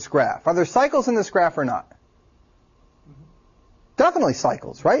about this graph. Are there cycles in this graph or not? Definitely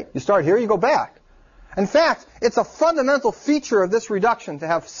cycles, right? You start here, you go back. In fact, it's a fundamental feature of this reduction to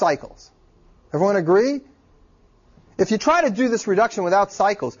have cycles. Everyone agree? If you try to do this reduction without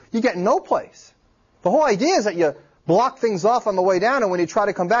cycles, you get no place. The whole idea is that you block things off on the way down, and when you try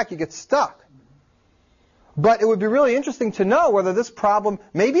to come back, you get stuck. But it would be really interesting to know whether this problem,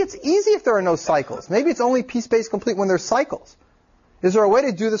 maybe it's easy if there are no cycles. Maybe it's only p-space complete when there's cycles. Is there a way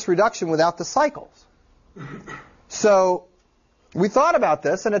to do this reduction without the cycles? So we thought about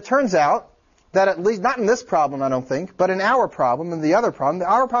this, and it turns out that at least, not in this problem, I don't think, but in our problem and the other problem,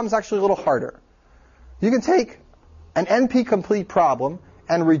 our problem is actually a little harder. You can take an NP-complete problem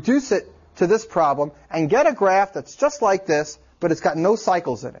and reduce it to this problem and get a graph that's just like this, but it's got no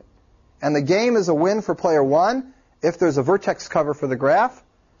cycles in it. And the game is a win for player 1 if there's a vertex cover for the graph,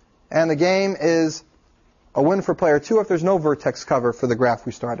 and the game is a win for player 2 if there's no vertex cover for the graph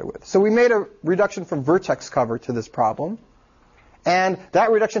we started with. So we made a reduction from vertex cover to this problem, and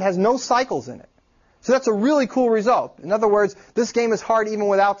that reduction has no cycles in it. So that's a really cool result. In other words, this game is hard even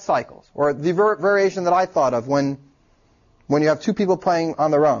without cycles, or the variation that I thought of when you have two people playing on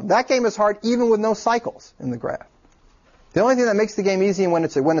their own. That game is hard even with no cycles in the graph. The only thing that makes the game easy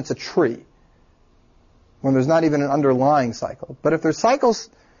is when it's a tree, when there's not even an underlying cycle. But if there's cycles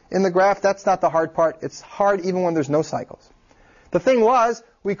in the graph, that's not the hard part. It's hard even when there's no cycles. The thing was,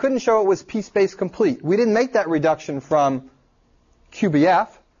 we couldn't show it was p-space complete. We didn't make that reduction from QBF.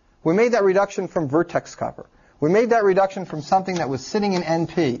 We made that reduction from vertex cover. We made that reduction from something that was sitting in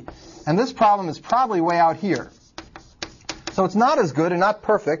NP. And this problem is probably way out here. So it's not as good and not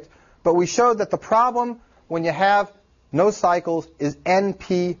perfect, but we showed that the problem when you have no cycles is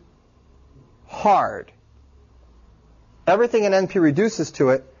NP hard. Everything in NP reduces to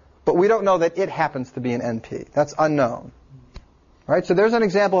it, but we don't know that it happens to be an NP. That's unknown. Right? So there's an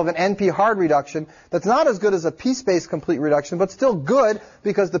example of an NP hard reduction that's not as good as a p-space complete reduction, but still good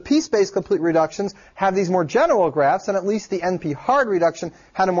because the p-space complete reductions have these more general graphs, and at least the NP hard reduction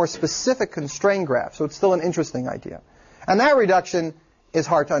had a more specific constrained graph. So it's still an interesting idea. And that reduction is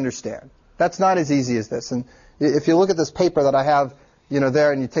hard to understand. That's not as easy as this. And if you look at this paper that I have,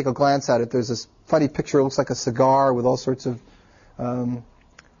 there, and you take a glance at it, there's this funny picture. It looks like a cigar with all sorts of...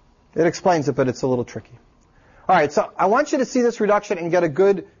 it explains it, but it's a little tricky. All right, so I want you to see this reduction and get a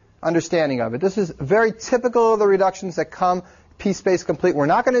good understanding of it. This is very typical of the reductions that come p-space complete. We're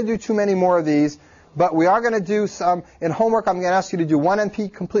not going to do too many more of these, but we are going to do some. In homework, I'm going to ask you to do one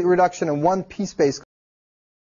NP complete reduction and one p-space